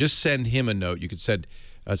 So just send him a note. You could send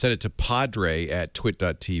it to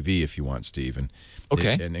padre@twit.tv if you want, Steve, and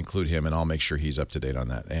include him, and I'll make sure he's up to date on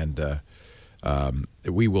that. And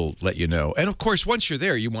we will let you know. And of course, once you're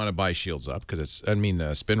there, you want to buy Shields Up because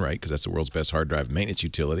SpinRite, because that's the world's best hard drive maintenance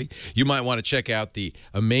utility. You might want to check out the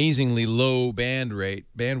amazingly low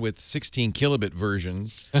bandwidth 16 kilobit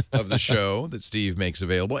version of the show that Steve makes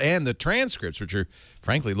available, and the transcripts, which are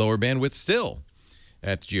frankly lower bandwidth still,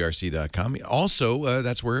 at grc.com. Also,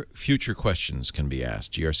 that's where future questions can be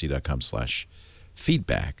asked.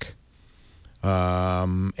 grc.com/feedback.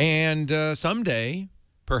 And someday,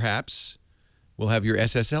 perhaps, we'll have your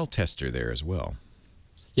SSL tester there as well.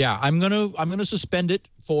 Yeah, I'm gonna suspend it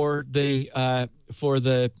for the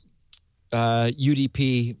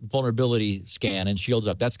UDP vulnerability scan and Shields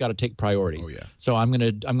Up. That's got to take priority. Oh yeah. So I'm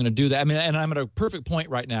gonna do that. I mean, and I'm at a perfect point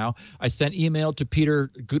right now. I sent email to Peter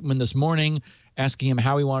Gutmann this morning asking him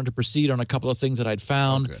how he wanted to proceed on a couple of things that I'd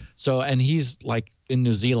found. Okay. So, and he's like in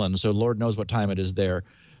New Zealand, so Lord knows what time it is there.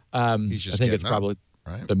 He's just I think it's probably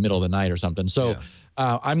the middle of the night or something. So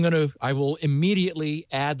I will immediately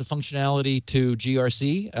add the functionality to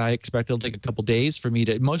GRC. I expect it'll take a couple days for me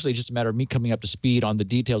to, mostly just a matter of me coming up to speed on the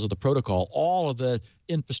details of the protocol. All of the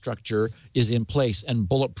infrastructure is in place and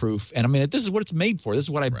bulletproof. And I mean, this is what it's made for. This is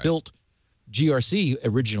what I built GRC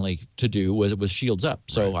originally to do, was Shields Up.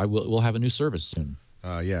 So we'll have a new service soon.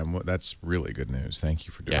 Yeah, that's really good news. Thank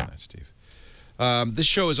you for doing that, Steve. This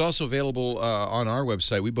show is also available on our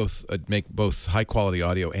website. We both make both high-quality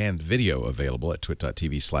audio and video available at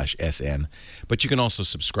twit.tv/SN. But you can also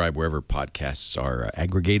subscribe wherever podcasts are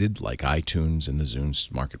aggregated, like iTunes and the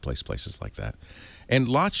Zune Marketplace, places like that. And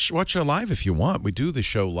watch live if you want. We do the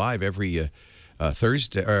show live every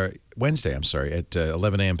Wednesday, at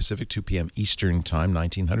 11 a.m. Pacific, 2 p.m. Eastern Time,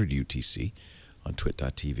 1900 UTC on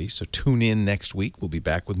twit.tv. So tune in next week. We'll be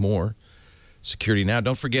back with more Security Now.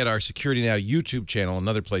 Don't forget our Security Now YouTube channel,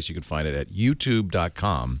 another place you can find it at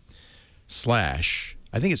youtube.com/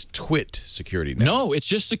 I think it's Twit Security Now. No, it's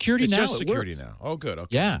just Security Now. It's just Security Now. Oh, good.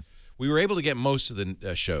 Okay. Yeah. We were able to get most of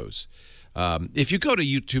the shows. If you go to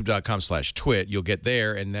youtube.com/twit, you'll get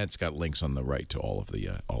there, and that's got links on the right to all of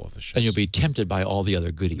the shows. And you'll be tempted by all the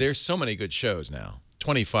other goodies. There's so many good shows now.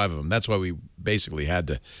 25 of them. That's why we basically had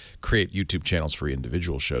to create YouTube channels for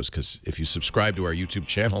individual shows, because if you subscribe to our YouTube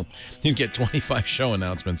channel, you get 25 show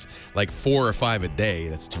announcements, like 4 or 5 a day.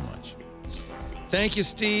 That's too much. Thank you,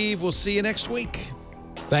 Steve. We'll see you next week.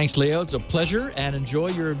 Thanks, Leo. It's a pleasure, and enjoy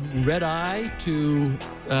your red eye to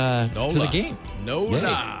the game. No,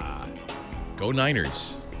 Go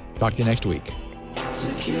Niners. Talk to you next week.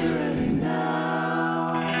 Security Now.